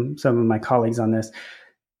some of my colleagues on this.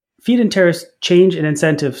 Feed-in tariffs change an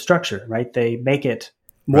incentive structure, right? They make it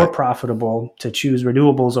more profitable to choose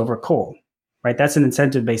renewables over coal, right? That's an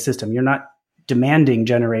incentive-based system. You're not demanding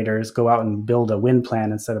generators go out and build a wind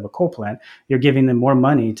plant instead of a coal plant. You're giving them more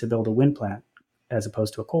money to build a wind plant as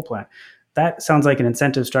opposed to a coal plant. That sounds like an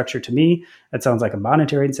incentive structure to me. That sounds like a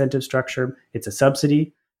monetary incentive structure. It's a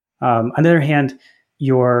subsidy. On the other hand,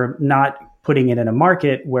 you're not putting it in a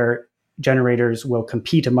market where generators will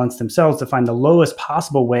compete amongst themselves to find the lowest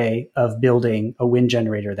possible way of building a wind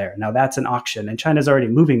generator there. Now that's an auction, and China's already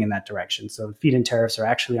moving in that direction. So feed-in tariffs are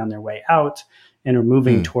actually on their way out and are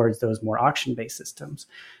moving towards those more auction-based systems.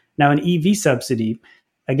 Now an EV subsidy,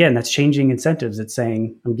 again, that's changing incentives. It's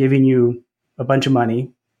saying, I'm giving you a bunch of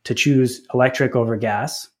money to choose electric over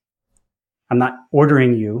gas. I'm not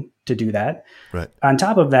ordering you to do that. Right. On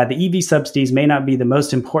top of that, the EV subsidies may not be the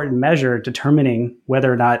most important measure determining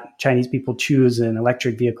whether or not Chinese people choose an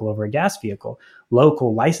electric vehicle over a gas vehicle.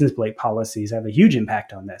 Local license plate policies have a huge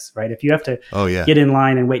impact on this, right? If you have to get in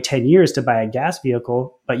line and wait 10 years to buy a gas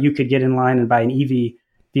vehicle, but you could get in line and buy an EV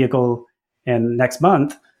vehicle in next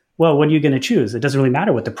month, well, what are you going to choose? It doesn't really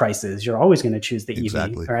matter what the price is. You're always going to choose the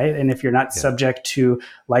EV, right? And if you're not subject to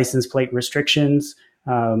license plate restrictions,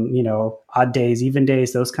 odd days, even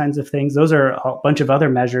days, those kinds of things. Those are a bunch of other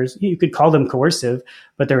measures. You could call them coercive,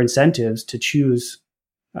 but they're incentives to choose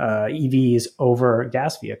EVs over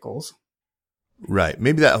gas vehicles. Right.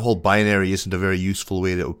 Maybe that whole binary isn't a very useful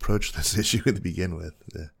way to approach this issue to begin with.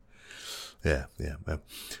 Yeah.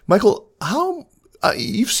 Michael, how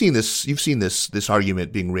you've seen this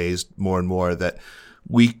argument being raised more and more that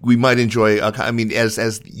we might enjoy,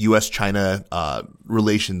 as U.S.-China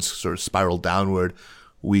relations sort of spiral downward,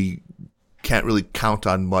 we can't really count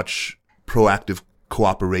on much proactive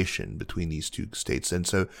cooperation between these two states. And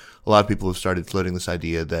so a lot of people have started floating this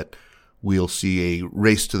idea that we'll see a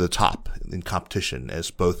race to the top in competition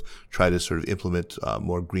as both try to sort of implement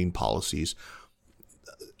more green policies.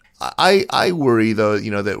 I worry, though,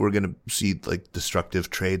 that we're going to see like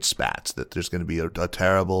destructive trade spats, that there's going to be a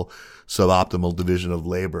terrible suboptimal division of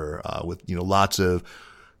labor with, lots of,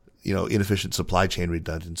 inefficient supply chain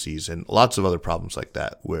redundancies and lots of other problems like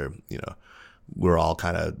that where, we're all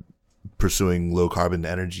kind of pursuing low carbon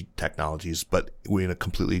energy technologies, but we're in a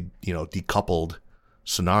completely, decoupled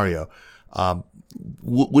scenario.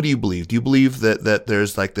 What do you believe? Do you believe that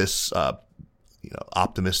there's like this,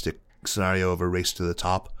 optimistic scenario of a race to the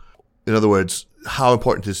top? In other words, how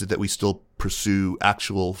important is it that we still pursue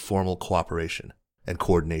actual formal cooperation and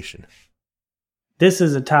coordination? This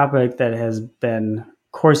is a topic that has been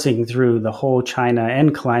coursing through the whole China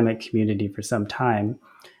and climate community for some time.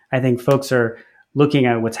 I think folks are looking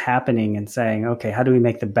at what's happening and saying, okay, how do we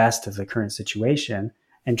make the best of the current situation?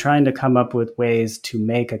 And trying to come up with ways to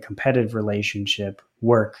make a competitive relationship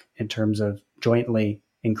work in terms of jointly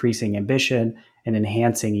increasing ambition and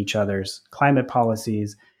enhancing each other's climate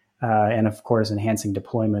policies, and of course, enhancing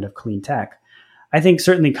deployment of clean tech. I think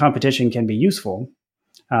certainly competition can be useful.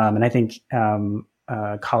 And I think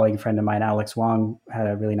a colleague friend of mine, Alex Wong, had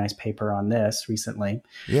a really nice paper on this recently.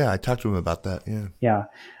 Yeah, I talked to him about that. Yeah.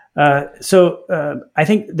 Yeah. So I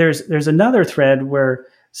think there's another thread where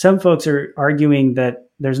some folks are arguing that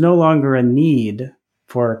there's no longer a need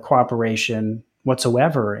for cooperation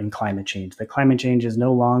whatsoever in climate change. That climate change is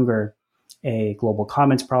no longer a global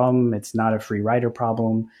commons problem. It's not a free rider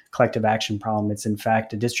problem, collective action problem. It's in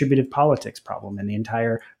fact a distributive politics problem. And the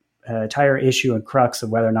entire issue and crux of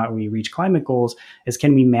whether or not we reach climate goals is,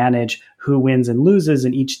 can we manage who wins and loses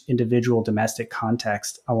in each individual domestic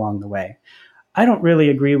context along the way? I don't really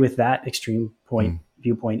agree with that extreme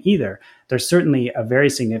viewpoint either. There's certainly a very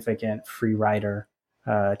significant free rider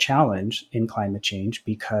challenge in climate change,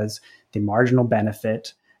 because the marginal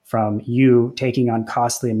benefit from you taking on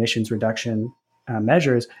costly emissions reduction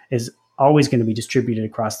measures is always going to be distributed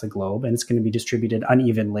across the globe, and it's going to be distributed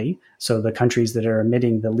unevenly. So the countries that are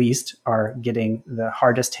emitting the least are getting the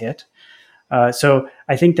hardest hit. So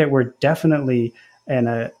I think that we're definitely in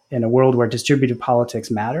a world where distributive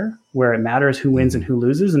politics matter, where it matters who wins and who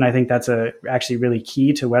loses. And I think that's actually really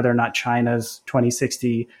key to whether or not China's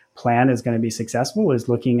 2060 plan is going to be successful, is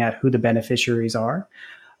looking at who the beneficiaries are.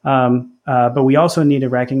 But we also need to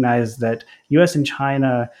recognize that US and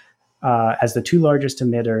China, as the two largest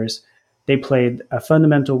emitters, they played a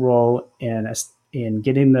fundamental role in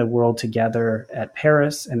getting the world together at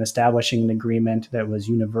Paris and establishing an agreement that was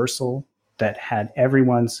universal, that had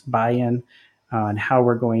everyone's buy-in on how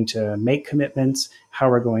we're going to make commitments, how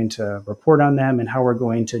we're going to report on them, and how we're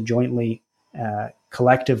going to jointly,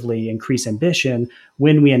 collectively increase ambition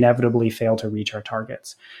when we inevitably fail to reach our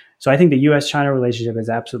targets. So I think the US-China relationship is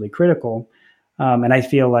absolutely critical. And I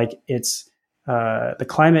feel like it's the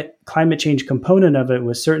climate change component of it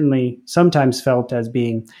was certainly sometimes felt as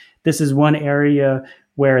being, this is one area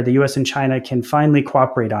where the US and China can finally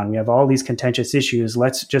cooperate on. We have all these contentious issues.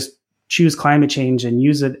 Let's just choose climate change and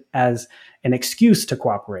use it as an excuse to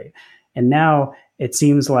cooperate. And now it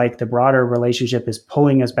seems like the broader relationship is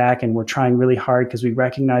pulling us back, and we're trying really hard because we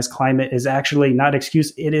recognize climate is actually not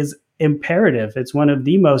excuse. It is imperative. It's one of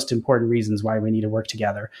the most important reasons why we need to work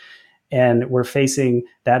together. And we're facing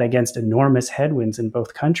that against enormous headwinds in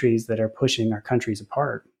both countries that are pushing our countries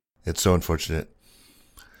apart. It's so unfortunate.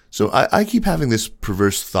 So I keep having this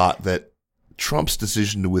perverse thought that Trump's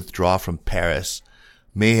decision to withdraw from Paris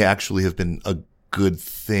may actually have been a good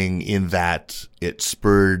thing, in that it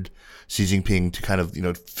spurred Xi Jinping to kind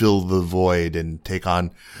of, fill the void and take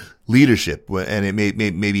on leadership. And it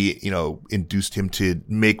maybe, induced him to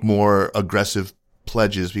make more aggressive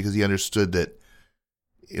pledges, because he understood that,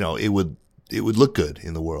 it would look good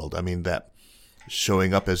in the world. I mean, that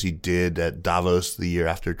showing up as he did at Davos the year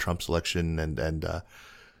after Trump's election and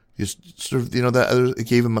just sort of, that it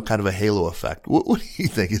gave him a kind of a halo effect. What do you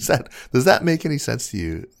think? Does that make any sense to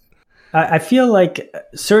you? I feel like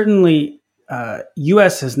certainly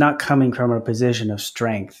U.S. is not coming from a position of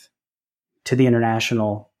strength to the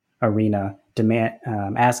international arena,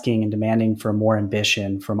 asking and demanding for more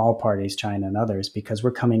ambition from all parties, China and others, because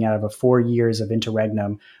we're coming out of 4 years of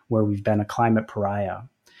interregnum where we've been a climate pariah.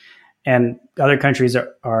 And other countries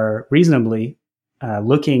are reasonably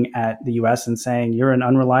looking at the U.S. and saying, you're an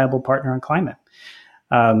unreliable partner on climate.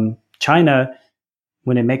 China,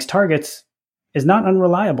 when it makes targets, is not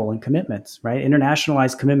unreliable in commitments, right?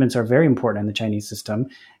 Internationalized commitments are very important in the Chinese system.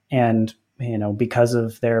 And, because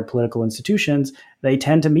of their political institutions, they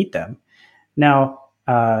tend to meet them. Now,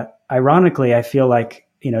 ironically, I feel like,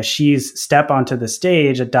 Xi's step onto the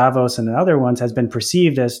stage at Davos and other ones has been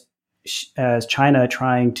perceived as China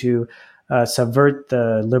trying to subvert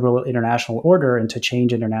the liberal international order and to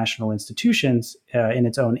change international institutions in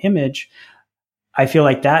its own image. I feel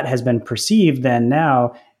like that has been perceived then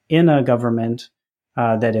now in a government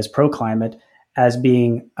that is pro-climate as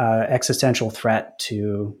being an existential threat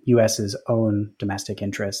to U.S.'s own domestic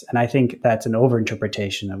interests. And I think that's an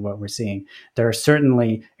overinterpretation of what we're seeing. There are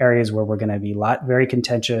certainly areas where we're going to be very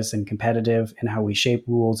contentious and competitive in how we shape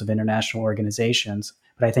rules of international organizations.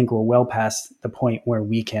 But I think we're well past the point where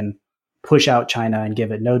we can push out China and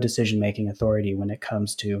give it no decision-making authority when it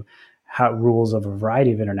comes to how rules of a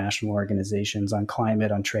variety of international organizations on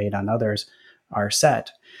climate, on trade, on others are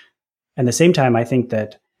set. At the same time, I think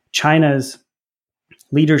that China's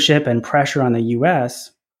leadership and pressure on the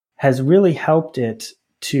U.S. has really helped it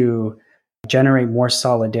to generate more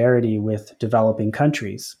solidarity with developing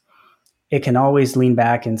countries. It can always lean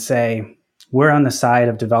back and say, we're on the side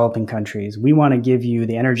of developing countries. We want to give you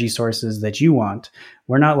the energy sources that you want.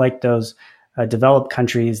 We're not like those developed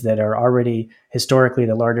countries that are already historically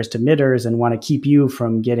the largest emitters and want to keep you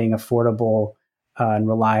from getting affordable and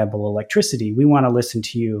reliable electricity. We want to listen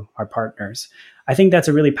to you, our partners. I think that's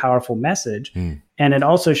a really powerful message. And it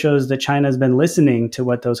also shows that China has been listening to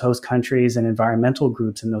what those host countries and environmental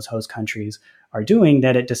groups in those host countries are doing,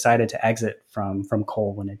 that it decided to exit from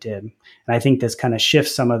coal when it did. And I think this kind of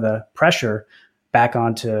shifts some of the pressure back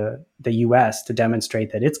onto the US to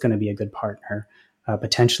demonstrate that it's going to be a good partner,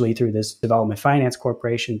 potentially through this Development Finance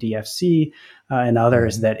Corporation, DFC, and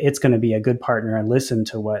others, that it's going to be a good partner and listen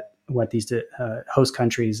to what these host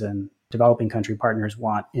countries and developing country partners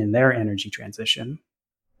want in their energy transition.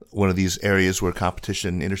 One of these areas where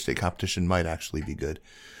interstate competition might actually be good.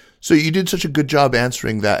 So you did such a good job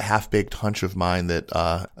answering that half-baked hunch of mine that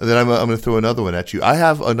I'm going to throw another one at you. I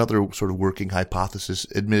have another sort of working hypothesis,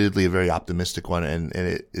 admittedly a very optimistic one, and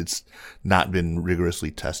it's not been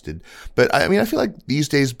rigorously tested. But I feel like these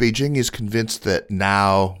days Beijing is convinced that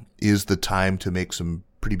now is the time to make some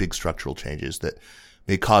pretty big structural changes that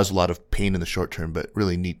may cause a lot of pain in the short term, but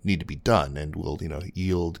really need to be done and will,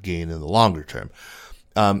 yield gain in the longer term.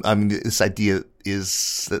 This idea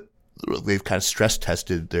is that they've kind of stress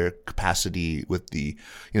tested their capacity with the,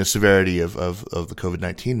 severity of the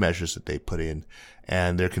COVID-19 measures that they put in.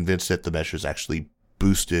 And they're convinced that the measures actually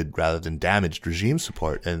boosted rather than damaged regime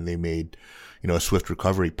support. And they made, a swift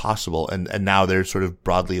recovery possible. And now they're sort of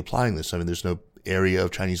broadly applying this. There's no area of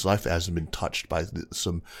Chinese life that hasn't been touched by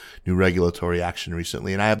some new regulatory action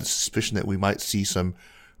recently. And I have the suspicion that we might see some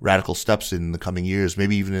radical steps in the coming years,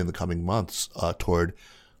 maybe even in the coming months, toward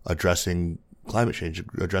addressing climate change,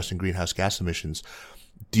 addressing greenhouse gas emissions.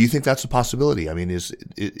 Do you think that's a possibility?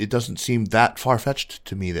 It doesn't seem that far-fetched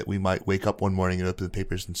to me that we might wake up one morning and open the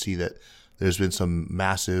papers and see that there's been some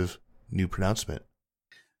massive new pronouncement.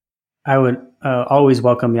 I would always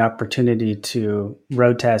welcome the opportunity to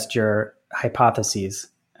road test your hypotheses.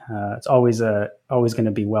 It's always going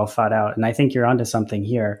to be well thought out. And I think you're onto something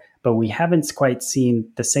here, but we haven't quite seen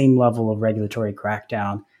the same level of regulatory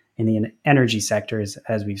crackdown in the energy sectors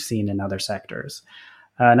as we've seen in other sectors.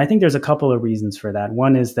 And I think there's a couple of reasons for that.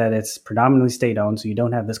 One is that it's predominantly state-owned, so you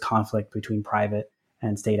don't have this conflict between private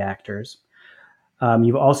and state actors.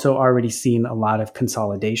 You've also already seen a lot of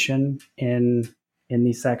consolidation in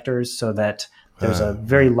these sectors, so that there's a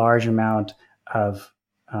very large amount of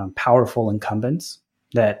powerful incumbents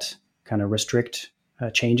that kind of restrict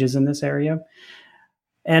changes in this area.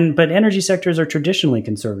 But energy sectors are traditionally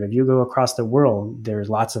conservative. You go across the world, there's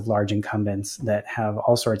lots of large incumbents that have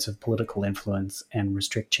all sorts of political influence and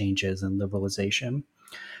restrict changes and liberalization.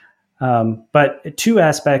 But two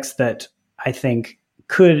aspects that I think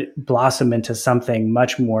could blossom into something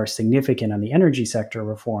much more significant on the energy sector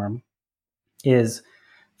reform is,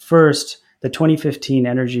 first, the 2015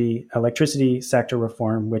 electricity sector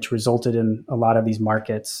reform, which resulted in a lot of these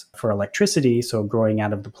markets for electricity, so growing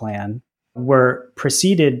out of the plan, were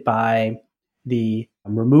preceded by the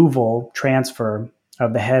transfer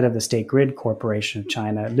of the head of the State Grid Corporation of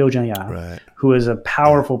China, Liu Zhenya, right, who was a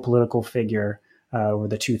powerful political figure over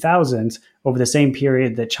the 2000s, over the same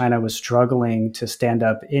period that China was struggling to stand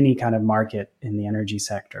up any kind of market in the energy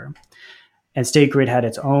sector. And State Grid had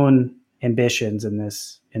its own ambitions in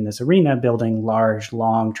this arena, building large,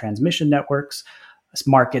 long transmission networks.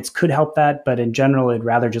 Markets could help that, but in general, it'd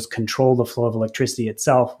rather just control the flow of electricity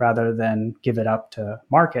itself rather than give it up to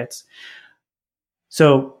markets.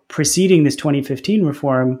 So preceding this 2015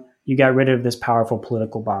 reform, you got rid of this powerful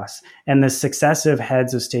political boss. And the successive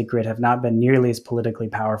heads of State Grid have not been nearly as politically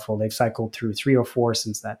powerful. They've cycled through 3 or 4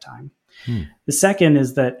 since that time. The second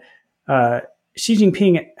is that Xi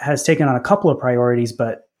Jinping has taken on a couple of priorities,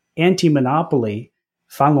 but anti-monopoly,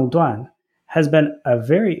 Fanlongduan, has been a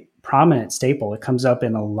very prominent staple. It comes up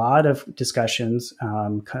in a lot of discussions,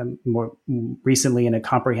 more recently in a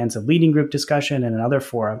comprehensive leading group discussion and another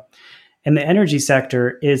fora. And the energy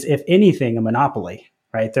sector is, if anything, a monopoly,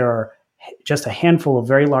 right? There are just a handful of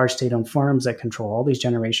very large state-owned firms that control all these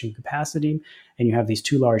generation capacity, and you have these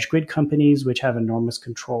 2 large grid companies which have enormous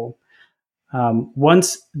control.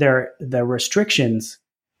 Once the restrictions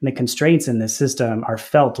and the constraints in this system are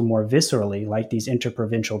felt more viscerally, like these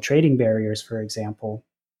interprovincial trading barriers, for example,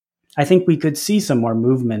 I think we could see some more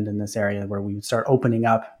movement in this area where we would start opening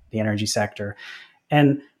up the energy sector.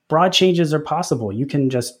 And broad changes are possible. You can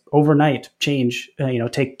just overnight change,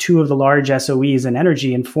 take 2 of the large SOEs in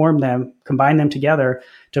energy and combine them together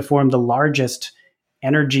to form the largest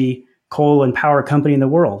energy, coal, and power company in the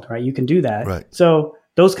world, right? You can do that. Right. So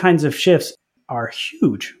those kinds of shifts are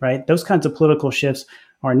huge, right? Those kinds of political shifts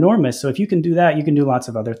are enormous. So if you can do that, you can do lots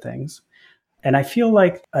of other things. And I feel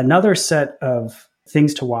like another set of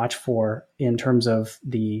things to watch for in terms of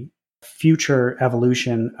the future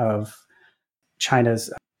evolution of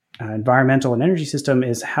China's environmental and energy system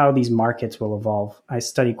is how these markets will evolve. I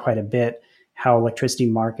study quite a bit how electricity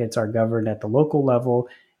markets are governed at the local level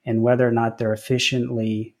and whether or not they're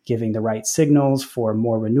efficiently giving the right signals for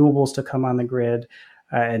more renewables to come on the grid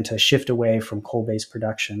and to shift away from coal-based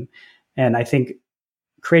production. And I think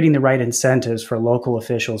creating the right incentives for local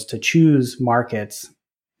officials to choose markets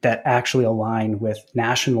that actually align with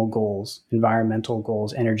national goals, environmental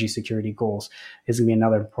goals, energy security goals is going to be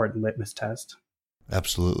another important litmus test.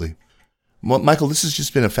 Absolutely. Well, Michael, this has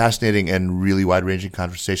just been a fascinating and really wide-ranging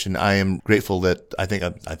conversation. I am grateful that I think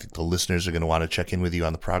the listeners are going to want to check in with you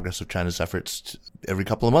on the progress of China's efforts every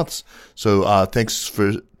couple of months. So thanks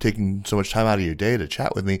for taking so much time out of your day to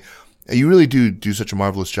chat with me. You really do such a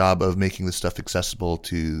marvelous job of making this stuff accessible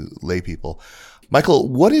to lay people. Michael,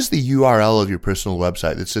 what is the URL of your personal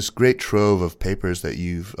website? It's this great trove of papers that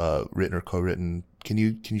you've written or co-written. Can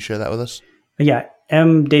you share that with us? Yeah,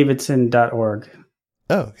 mdavidson.org.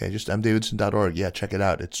 Oh, okay. Just mdavidson.org. Yeah, check it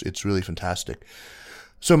out. It's really fantastic.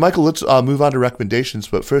 So, Michael, let's move on to recommendations.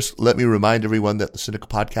 But first, let me remind everyone that the Sinica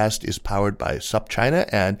Podcast is powered by SupChina.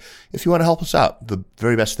 And if you want to help us out, the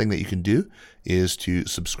very best thing that you can do is to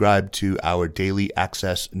subscribe to our daily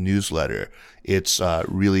access newsletter. It's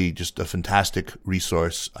really just a fantastic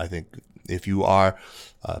resource. I think if you are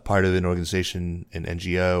part of an organization, an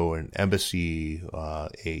NGO or an embassy,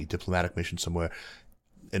 a diplomatic mission somewhere,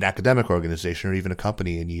 an academic organization, or even a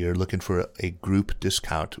company, and you're looking for a group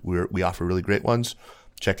discount, we offer really great ones.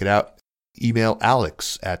 Check it out. Email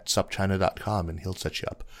alex@supchina.com and he'll set you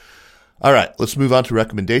up. All right, let's move on to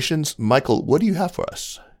recommendations. Michael, what do you have for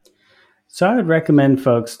us? So I would recommend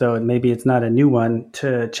folks, though, and maybe it's not a new one,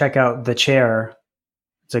 to check out The Chair.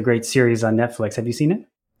 It's a great series on Netflix. Have you seen it?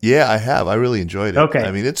 Yeah, I have. I really enjoyed it. Okay.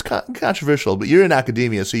 I mean, it's controversial, but you're in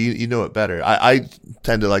academia, so you know it better. I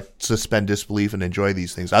tend to suspend disbelief and enjoy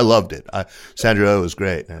these things. I loved it. Sandra Oh was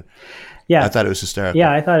great. Yeah. I thought it was hysterical.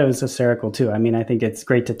 Yeah, I thought it was hysterical too. I mean, I think it's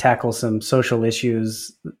great to tackle some social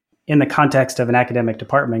issues in the context of an academic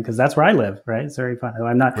department, because that's where I live, right? It's very fun.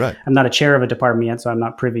 I'm not a chair of a department yet, so I'm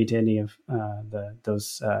not privy to any of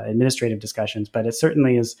those administrative discussions, but it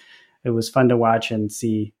certainly is. It was fun to watch and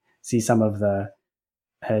see some of the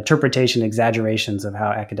interpretation exaggerations of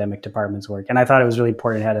how academic departments work. And I thought it was really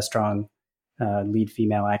important. It had a strong lead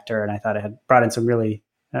female actor, and I thought it had brought in some really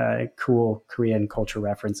cool Korean culture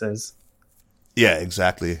references. Yeah,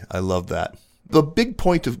 exactly. I love that. The big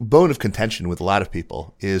bone of contention with a lot of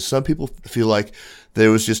people is some people feel like there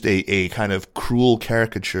was just a kind of cruel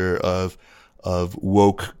caricature of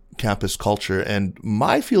woke campus culture. And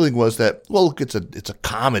my feeling was that, well, look, it's a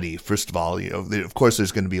comedy. First of all, of course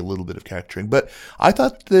there's going to be a little bit of caricaturing, but I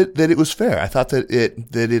thought that it was fair. I thought that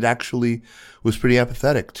it actually was pretty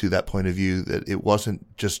empathetic to that point of view, that it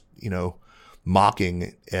wasn't just,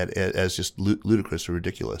 mocking it as just ludicrous or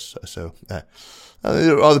ridiculous. So there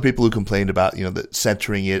are other people who complained about, that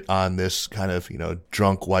centering it on this kind of,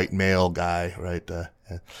 drunk white male guy, right?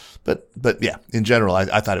 But yeah, in general,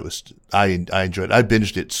 I thought it was, I enjoyed it. I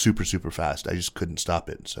binged it super, super fast. I just couldn't stop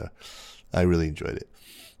it. So I really enjoyed it.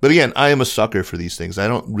 But again, I am a sucker for these things. I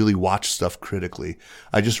don't really watch stuff critically.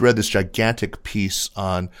 I just read this gigantic piece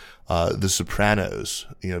on The Sopranos,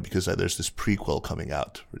 because there's this prequel coming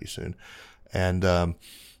out pretty soon. And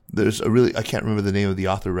there's I can't remember the name of the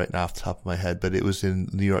author right now off the top of my head, but it was in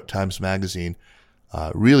New York Times Magazine.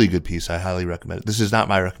 Really good piece. I highly recommend it. This is not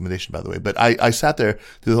my recommendation, by the way, but I sat there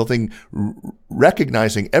through the whole thing,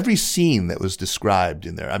 recognizing every scene that was described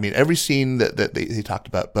in there. I mean, every scene that they talked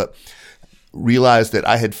about, but realized that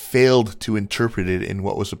I had failed to interpret it in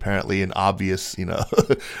what was apparently an obvious,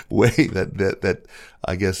 way that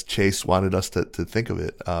I guess Chase wanted us to think of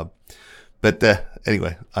it. But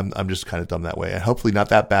anyway, I'm just kind of dumb that way, and hopefully not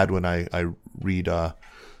that bad when I read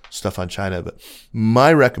stuff on China. But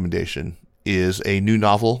my recommendation is a new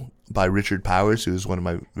novel by Richard Powers, who is one of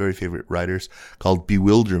my very favorite writers, called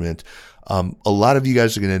Bewilderment. A lot of you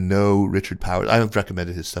guys are going to know Richard Powers. I have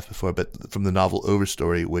recommended his stuff before, but from the novel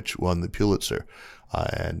Overstory, which won the Pulitzer,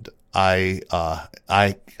 and I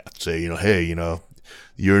say, hey,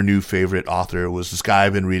 your new favorite author was this guy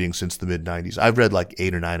I've been reading since the mid-'90s. I've read like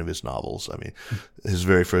 8 or 9 of his novels. I mean, his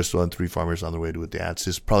very first one, Three Farmers on the Way to a Dance.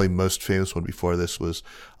 His probably most famous one before this was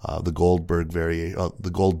the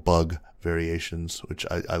Goldbug Variations, which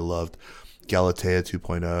I loved. Galatea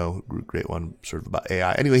 2.0, great one, sort of about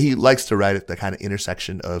AI. Anyway, he likes to write at the kind of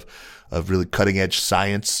intersection of really cutting-edge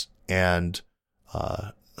science and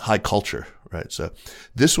high culture. Right. So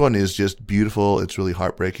this one is just beautiful. It's really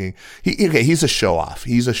heartbreaking. He's a show off.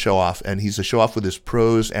 And he's a show off with his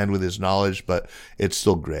prose and with his knowledge, but it's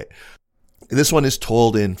still great. This one is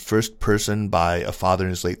told in first person by a father in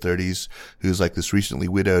his late 30s who's like this recently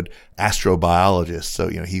widowed astrobiologist. So,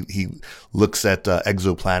 he looks at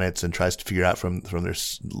exoplanets and tries to figure out from their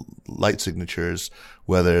light signatures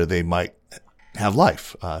whether they might have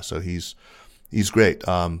life. So he's great.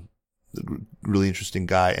 Really interesting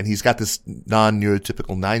guy. And he's got this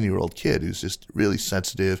non-neurotypical 9-year-old kid who's just really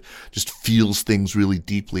sensitive, just feels things really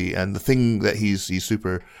deeply. And the thing that he's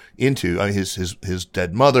super into, I mean, his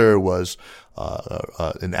dead mother was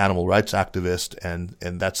an animal rights activist,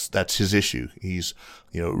 and that's his issue. He's,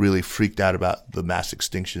 really freaked out about the mass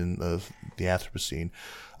extinction of the Anthropocene.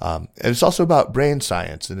 And it's also about brain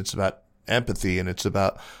science, and it's about empathy, and it's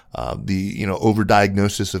about the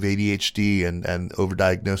overdiagnosis of ADHD and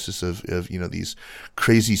overdiagnosis of these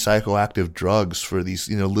crazy psychoactive drugs for these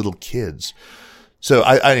little kids. So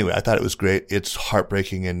anyway, I thought it was great. It's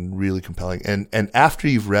heartbreaking and really compelling. And after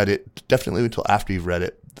you've read it, definitely until after you've read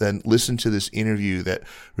it, then listen to this interview that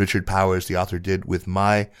Richard Powers, the author, did with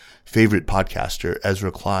my favorite podcaster,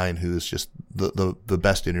 Ezra Klein, who is just the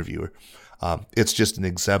best interviewer. It's just an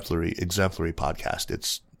exemplary podcast.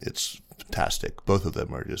 It's fantastic. Both of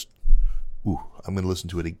them are just, I'm going to listen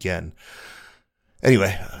to it again.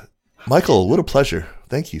 Anyway, Michael, what a pleasure.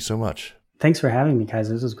 Thank you so much. Thanks for having me, guys.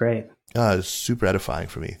 This was great. It's super edifying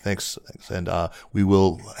for me. Thanks. And we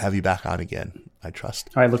will have you back on again, I trust.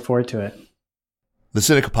 I look forward to it. The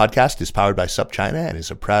Sinica Podcast is powered by SupChina and is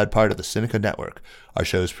a proud part of the Sinica Network. Our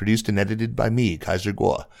show is produced and edited by me, Kaiser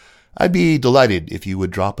Kuo. I'd be delighted if you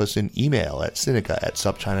would drop us an email at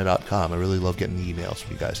sinica@supchina.com. I really love getting the emails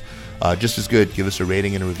from you guys. Just as good, give us a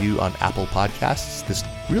rating and a review on Apple Podcasts. This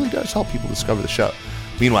really does help people discover the show.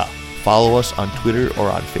 Meanwhile, follow us on Twitter or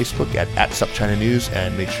on Facebook at SupChina News,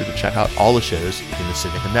 and make sure to check out all the shows in the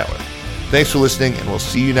Sinica Network. Thanks for listening, and we'll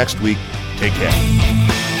see you next week. Take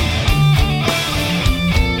care.